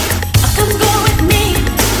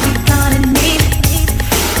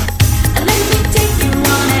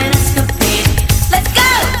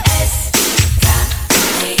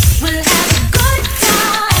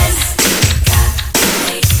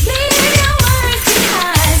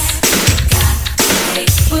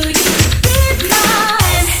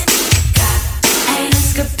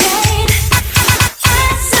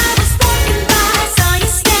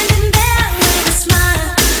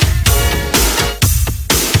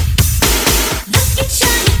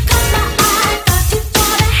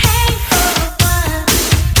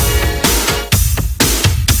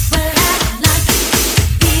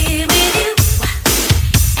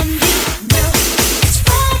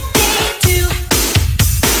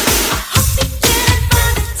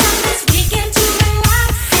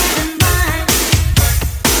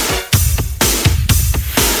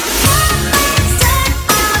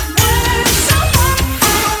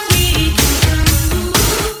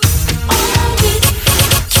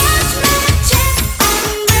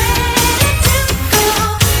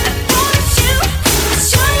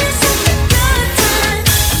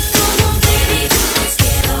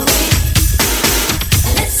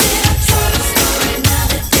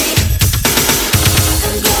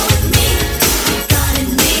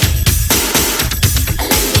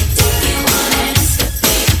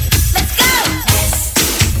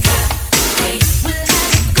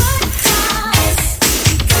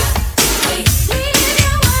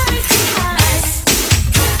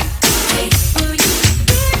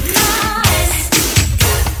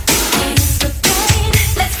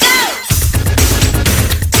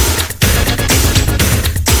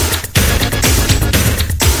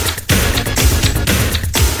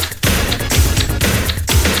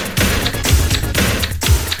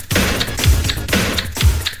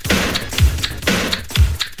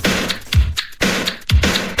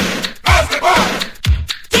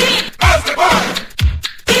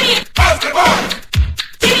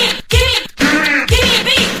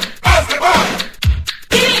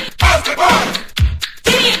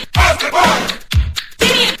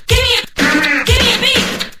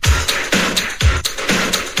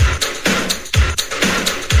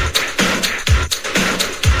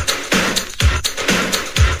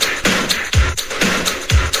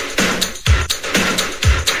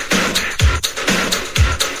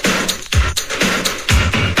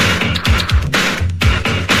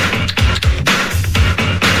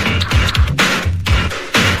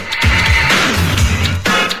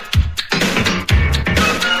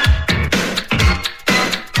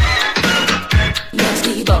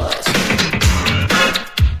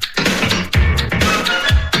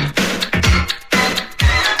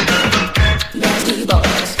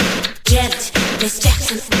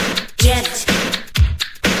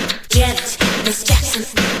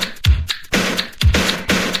 Jackson.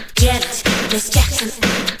 Janet, Miss Jackson.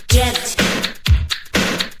 Janet.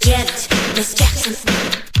 Janet, Miss Jackson.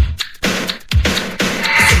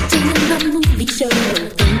 Sitting in a movie show,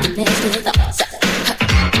 thinking nasty thoughts.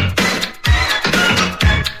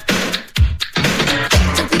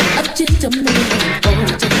 A gentleman, oh,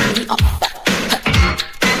 to me off.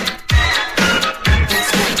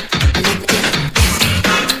 That's right, I like the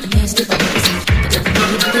nasty boys.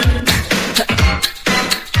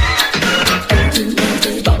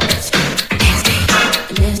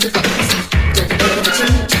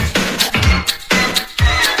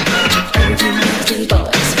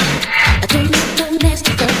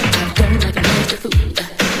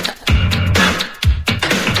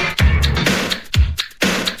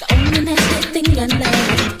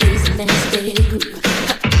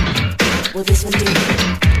 Well, this one do.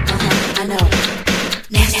 I know.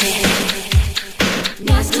 Nasty.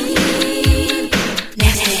 Nasty.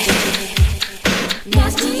 Nasty. Nasty.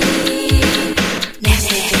 Nasty.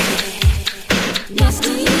 Nasty. Nasty.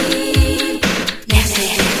 Nasty.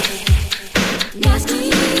 Nasty.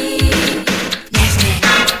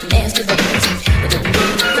 Nasty boys.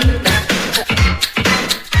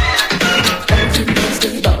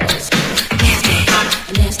 Nasty boys. Nasty.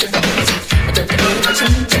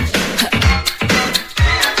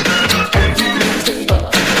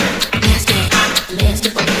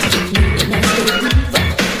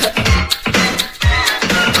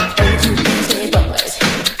 boys.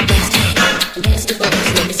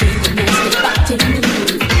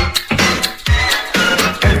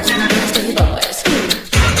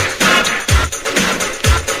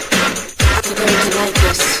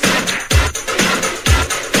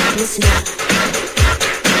 Listen up.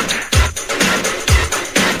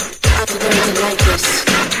 I'll be going to like this.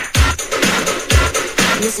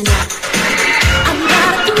 Listen up. I'm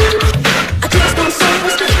not a fool. I just want some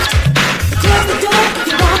respect. Close the door if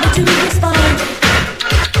you want me to respond.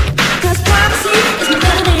 'Cause privacy is my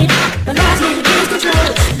lemonade. My last name is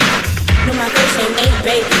control. No, my first name ain't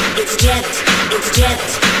baby. It's Janet. It's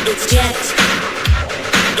Janet. It's Janet.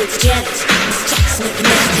 It's Janet. It's Jackson. It's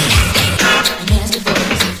nasty. Nasty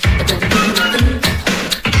boys.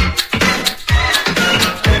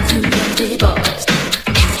 Nasty boys.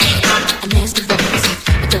 Nasty boys. I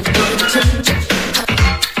don't want to change it.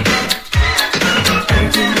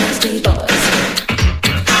 Nasty boys.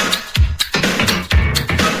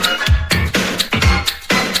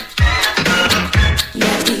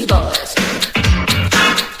 Nasty boys.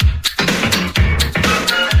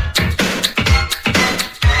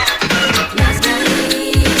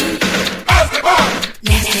 Nasty.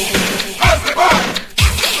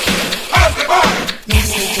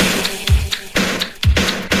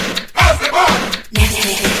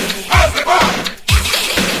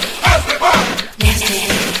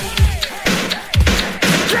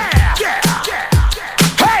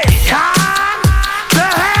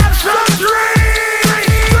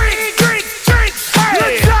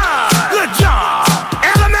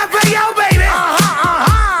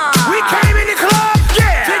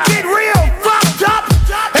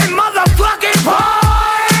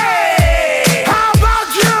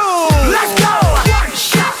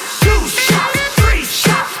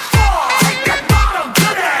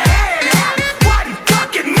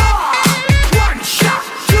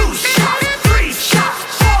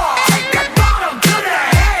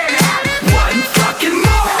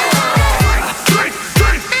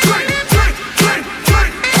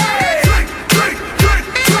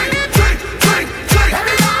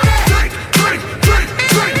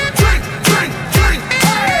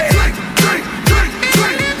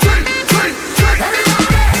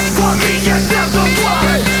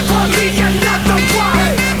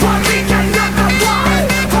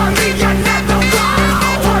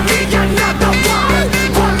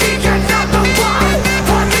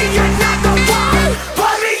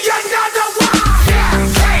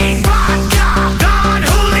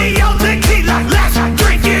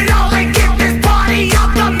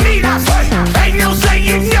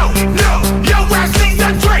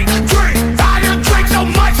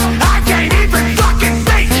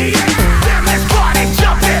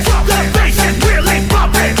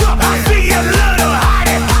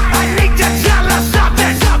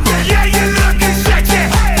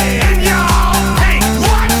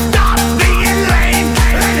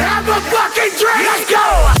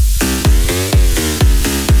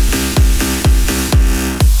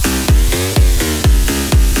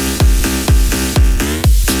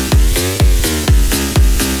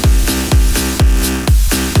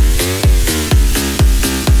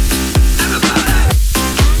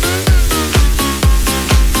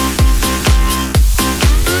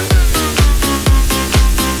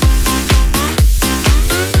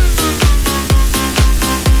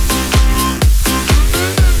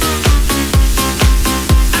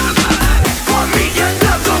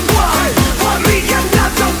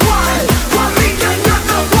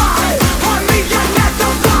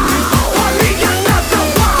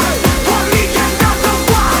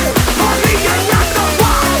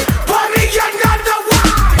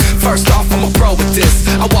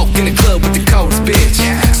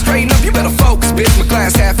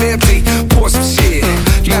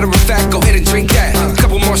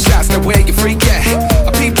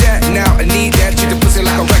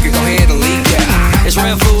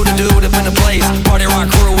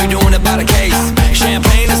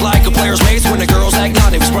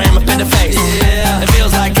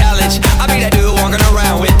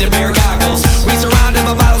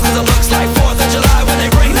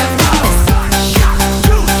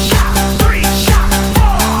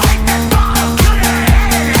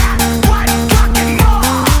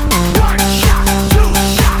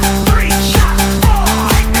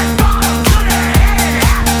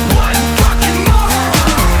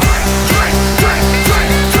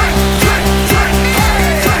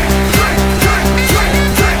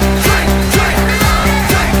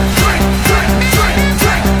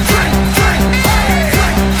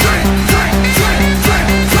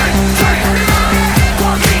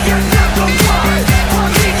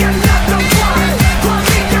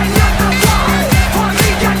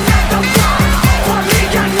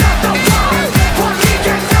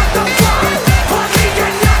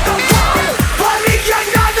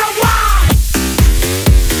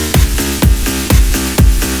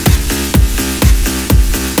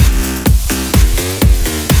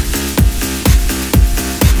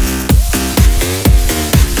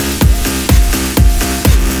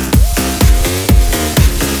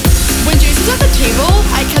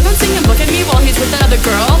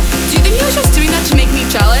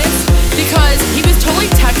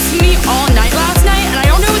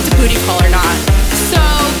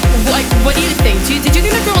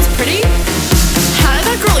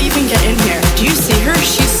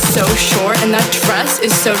 so short and that dress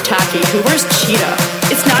is so tacky. Who wears cheetah?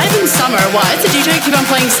 It's not even summer. Why does the DJ keep on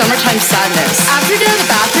playing Summertime Sadness? After you get out of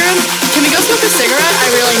the bathroom, can we go smoke a cigarette?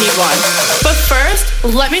 I really need one. But first,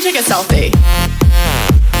 let me take a selfie.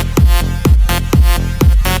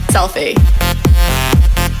 Selfie.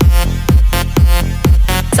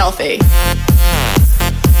 Selfie.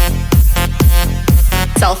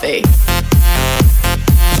 Selfie.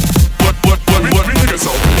 Let me take a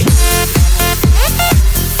selfie.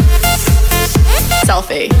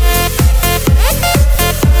 Selfie.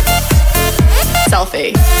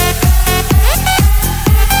 Selfie.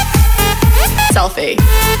 Selfie.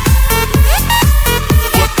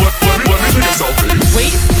 Let me take a selfie.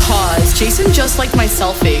 Wait, pause. Jason just liked my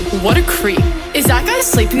selfie. What a creep. Is that guy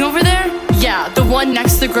sleeping over there? Yeah, the one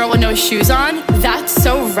next to the girl with no shoes on. That's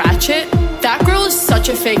so ratchet. That girl is such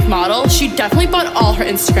a fake model. She definitely bought all her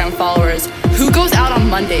Instagram followers. Who goes out on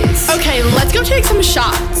Mondays? Okay, let's go take some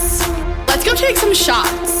shots. Let's go take some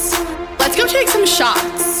shots. Let's go take some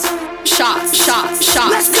shots. Shots, shots,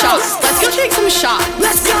 shots, shots. Let's go take some shots.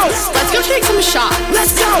 Let's go. Let's go take some shots.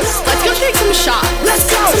 Let's go. Let's go take some shots. Let's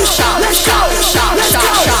go. Some shots. Let's go. Shot, shot,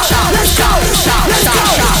 shot, shot. Let's go. Shot, shot,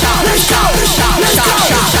 shot, shot. Let's go. Shot, shot,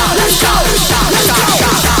 shot, shot. Let's go. Shot, shot,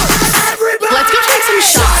 shot, shot. Let's go take some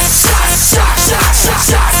shots. Let's go take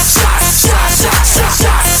some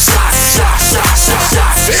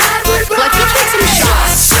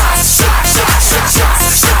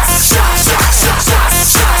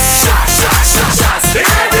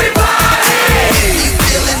Everybody, if you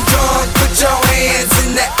feeling drunk, put your hands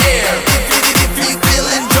in the air. If you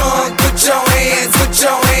feeling drunk, put your hands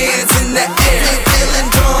in the air. If you feeling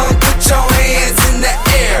drunk, put your hands in the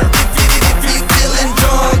air. If you feeling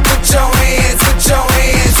drunk, put your hands in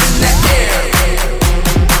the air.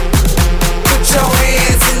 Put your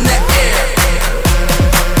hands in the air.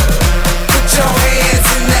 Put your hands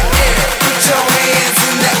in the air. Put your hands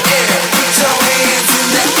in the air. Put your hands in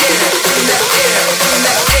the air. In the air. In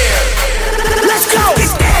the air. Let's go.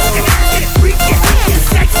 It's nasty, freaky, it's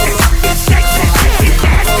sexy, it's sexy, it's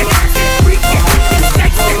nasty, freaky, it's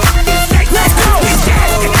sexy, it's sexy. Let's go. It's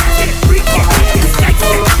nasty, freaky, it's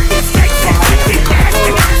sexy, it's sexy, it's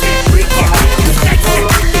nasty, freaky, it's sexy,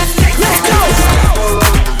 it's sexy. Let's go.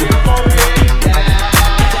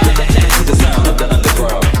 The sound of the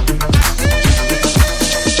underground.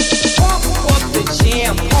 Pump up the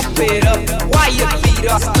jam, pump it up while your feet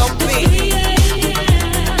are stumping.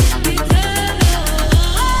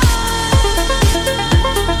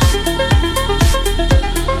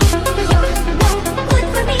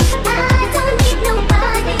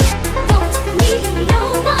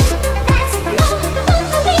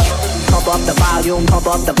 Pump up the volume, pump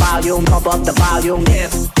up the volume, pump up the volume.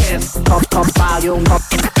 Yes, yes. Pump volume, pump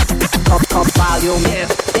volume. Yes,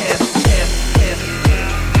 yes, yes, yes.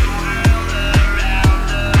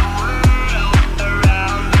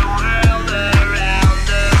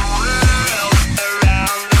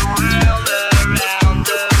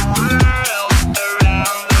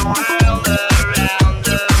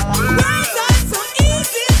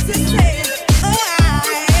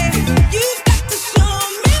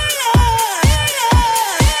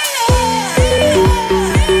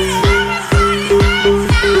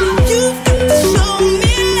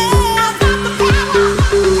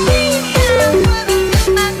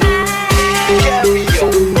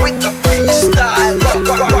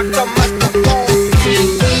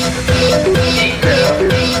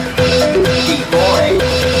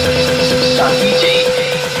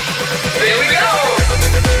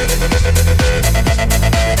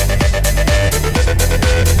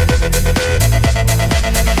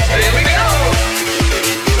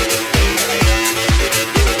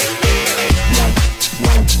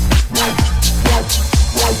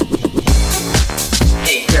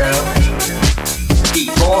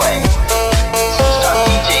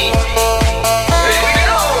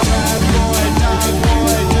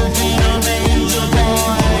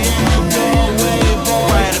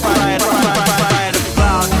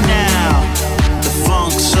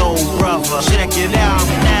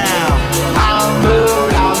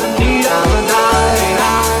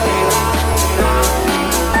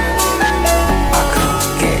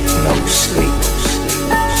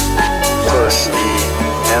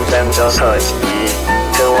 just touch me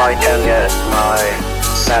till I can get my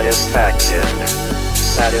satisfaction.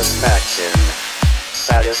 Satisfaction.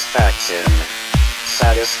 Satisfaction.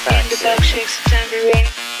 Satisfaction. In the milkshakes, tambourine,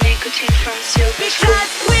 nicotine from silver.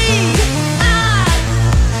 Because we are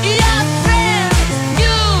your friends,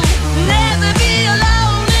 you never be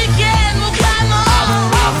alone again. Well, come on,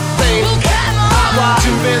 well, come on,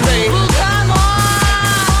 well, come on. 1, 2, 3.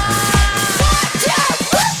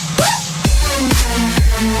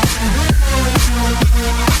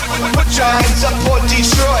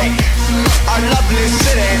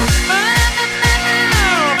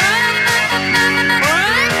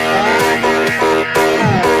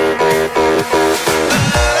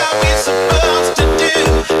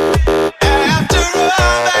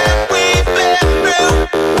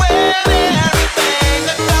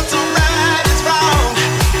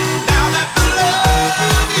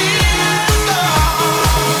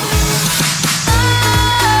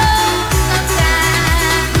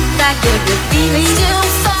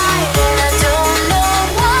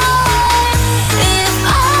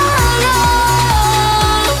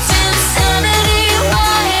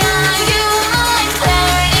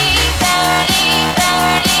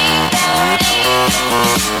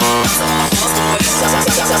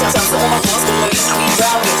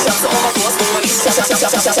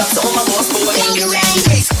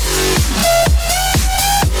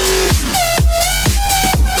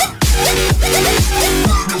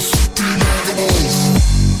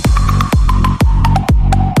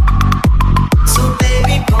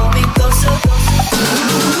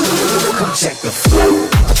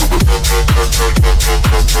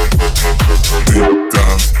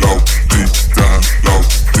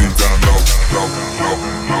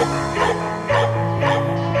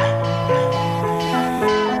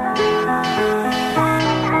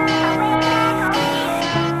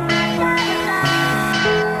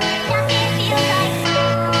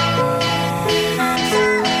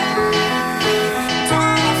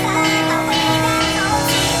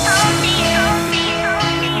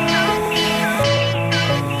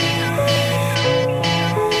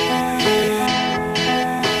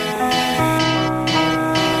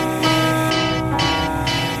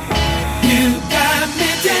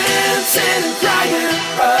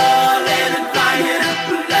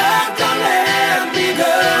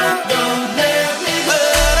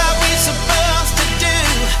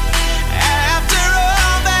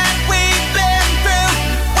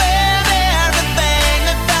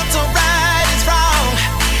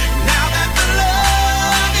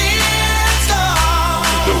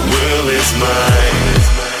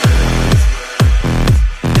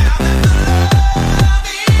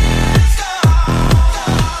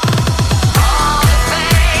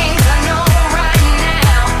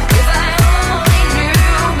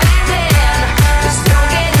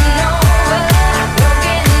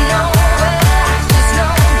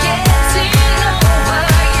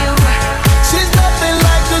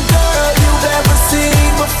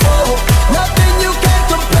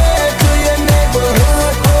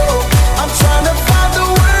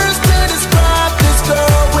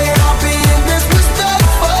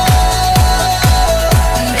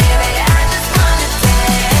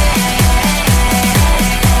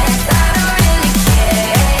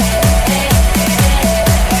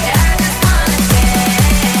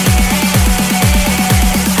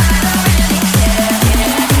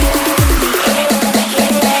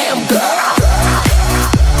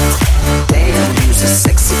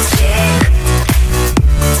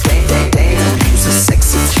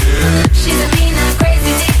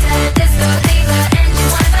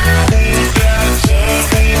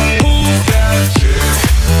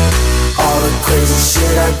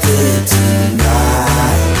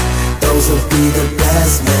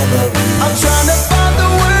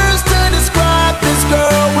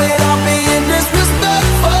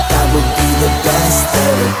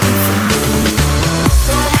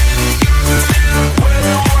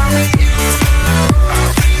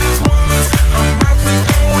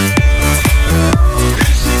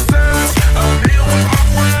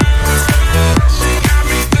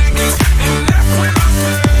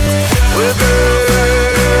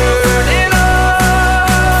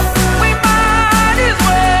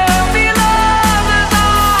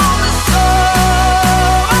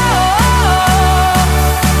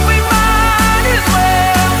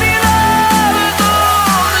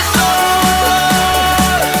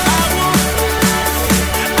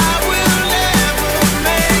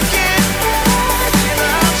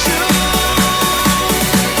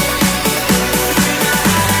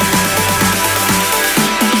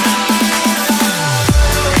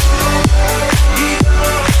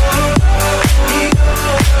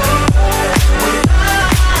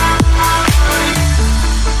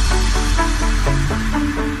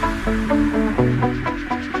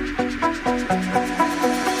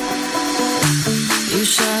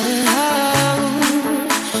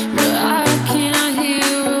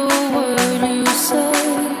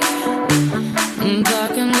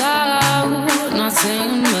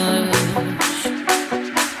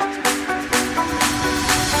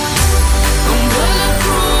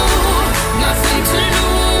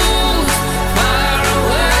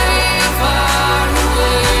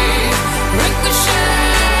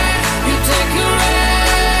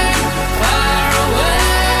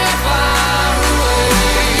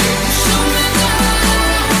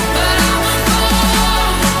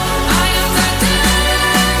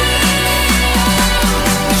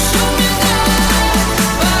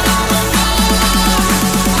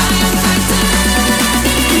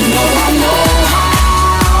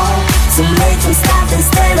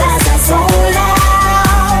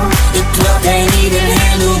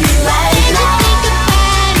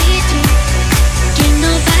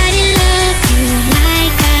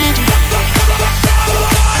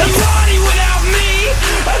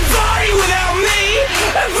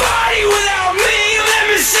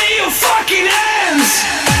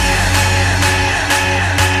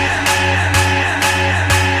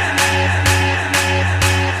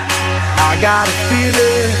 got a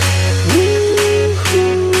feeling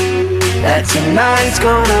that tonight's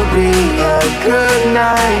gonna be a good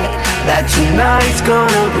night. That tonight's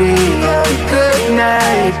gonna be a good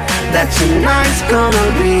night. That tonight's gonna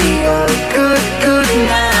be a good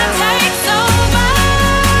night.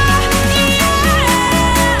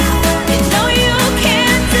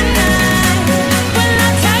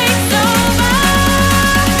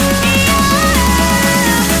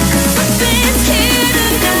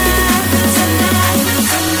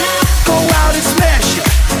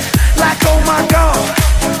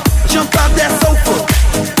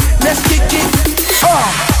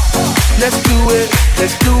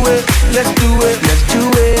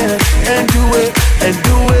 and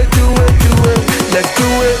do it, do it, do it. Let's do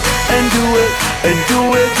it and do it and do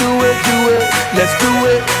it, do it, do it. Let's do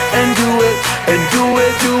it and do it and do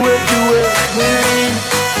it, do it, do it. We're in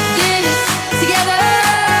this together.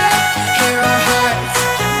 Hear our hearts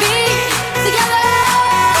beat together.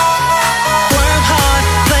 Work hard,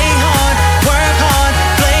 play hard, work hard,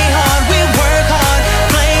 play hard. We work hard,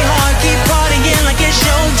 play hard, keep partying like it's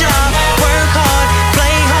your job. Work hard,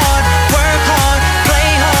 play hard, work hard, play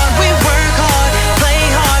hard. We work hard, play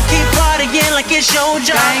hard, keep partying like it's your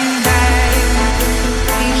job. Bang bang,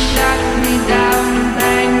 he shot me down.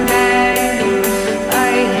 Bang bang,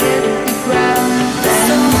 I hit the ground.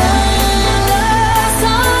 So last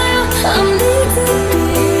time I need to be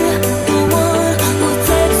the one who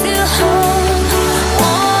takes you home.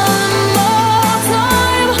 One more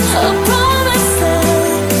time, I promise that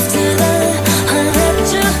till then I let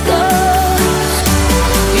you go.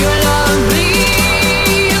 You love me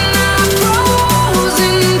and I'm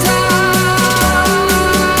frozen time.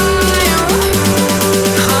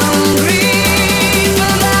 Hungry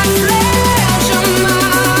for that flesh of mine.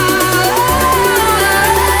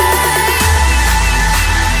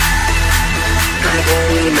 I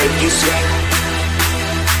wanna make you sweat.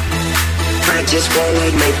 I just wanna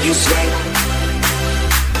make you sweat.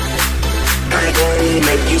 I wanna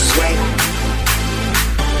make you sweat.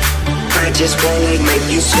 I just wanna make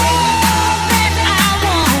you sweat.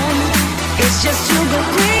 It's just to go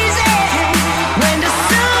crazy when the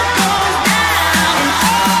sun goes down. And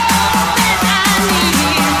all that I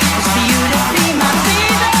need is for you to be my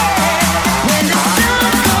baby when the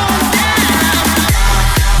sun goes down.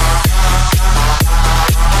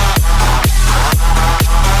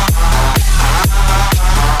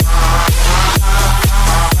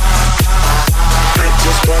 I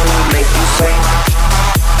just wanna make you sweat.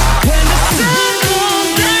 When the sun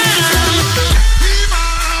goes down.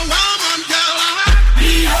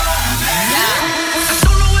 I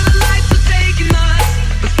don't know where the lights are taking us,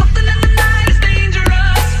 but something in the night is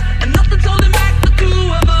dangerous, and nothing's holding back the two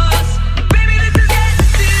of us. Baby, this is getting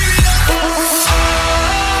serious.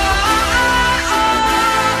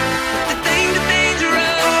 The thing is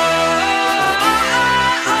dangerous.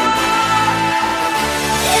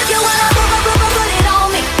 If you wanna put it on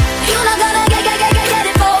me, you're not gonna get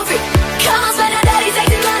it for free. Come on, spend a daddy, take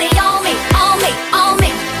some money on me, on me, on me.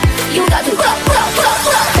 You got to pull up.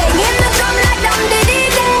 Banging the drum like dum diddy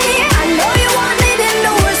day. I know you want it in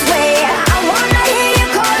the worst way. I wanna hear you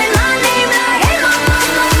calling my name like, hey mama,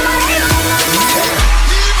 mama, hey mama.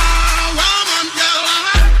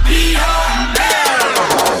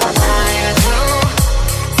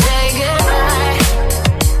 Say goodbye.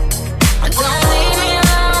 Don't leave me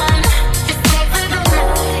alone. Just take the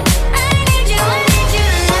night. I need you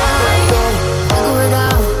tonight.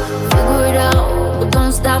 Figure it out, but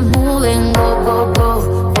don't stop moving. Go.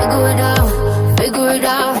 Figure it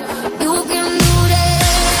out. You can do that.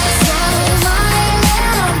 So running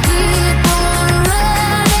and I'll keep on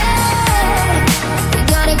running. You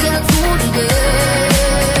gotta get through today.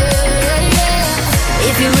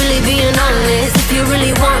 If you're really being honest, if you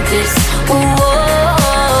really want this, ooh,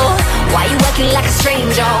 why you acting like a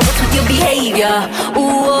stranger? What's with your behavior? Ooh,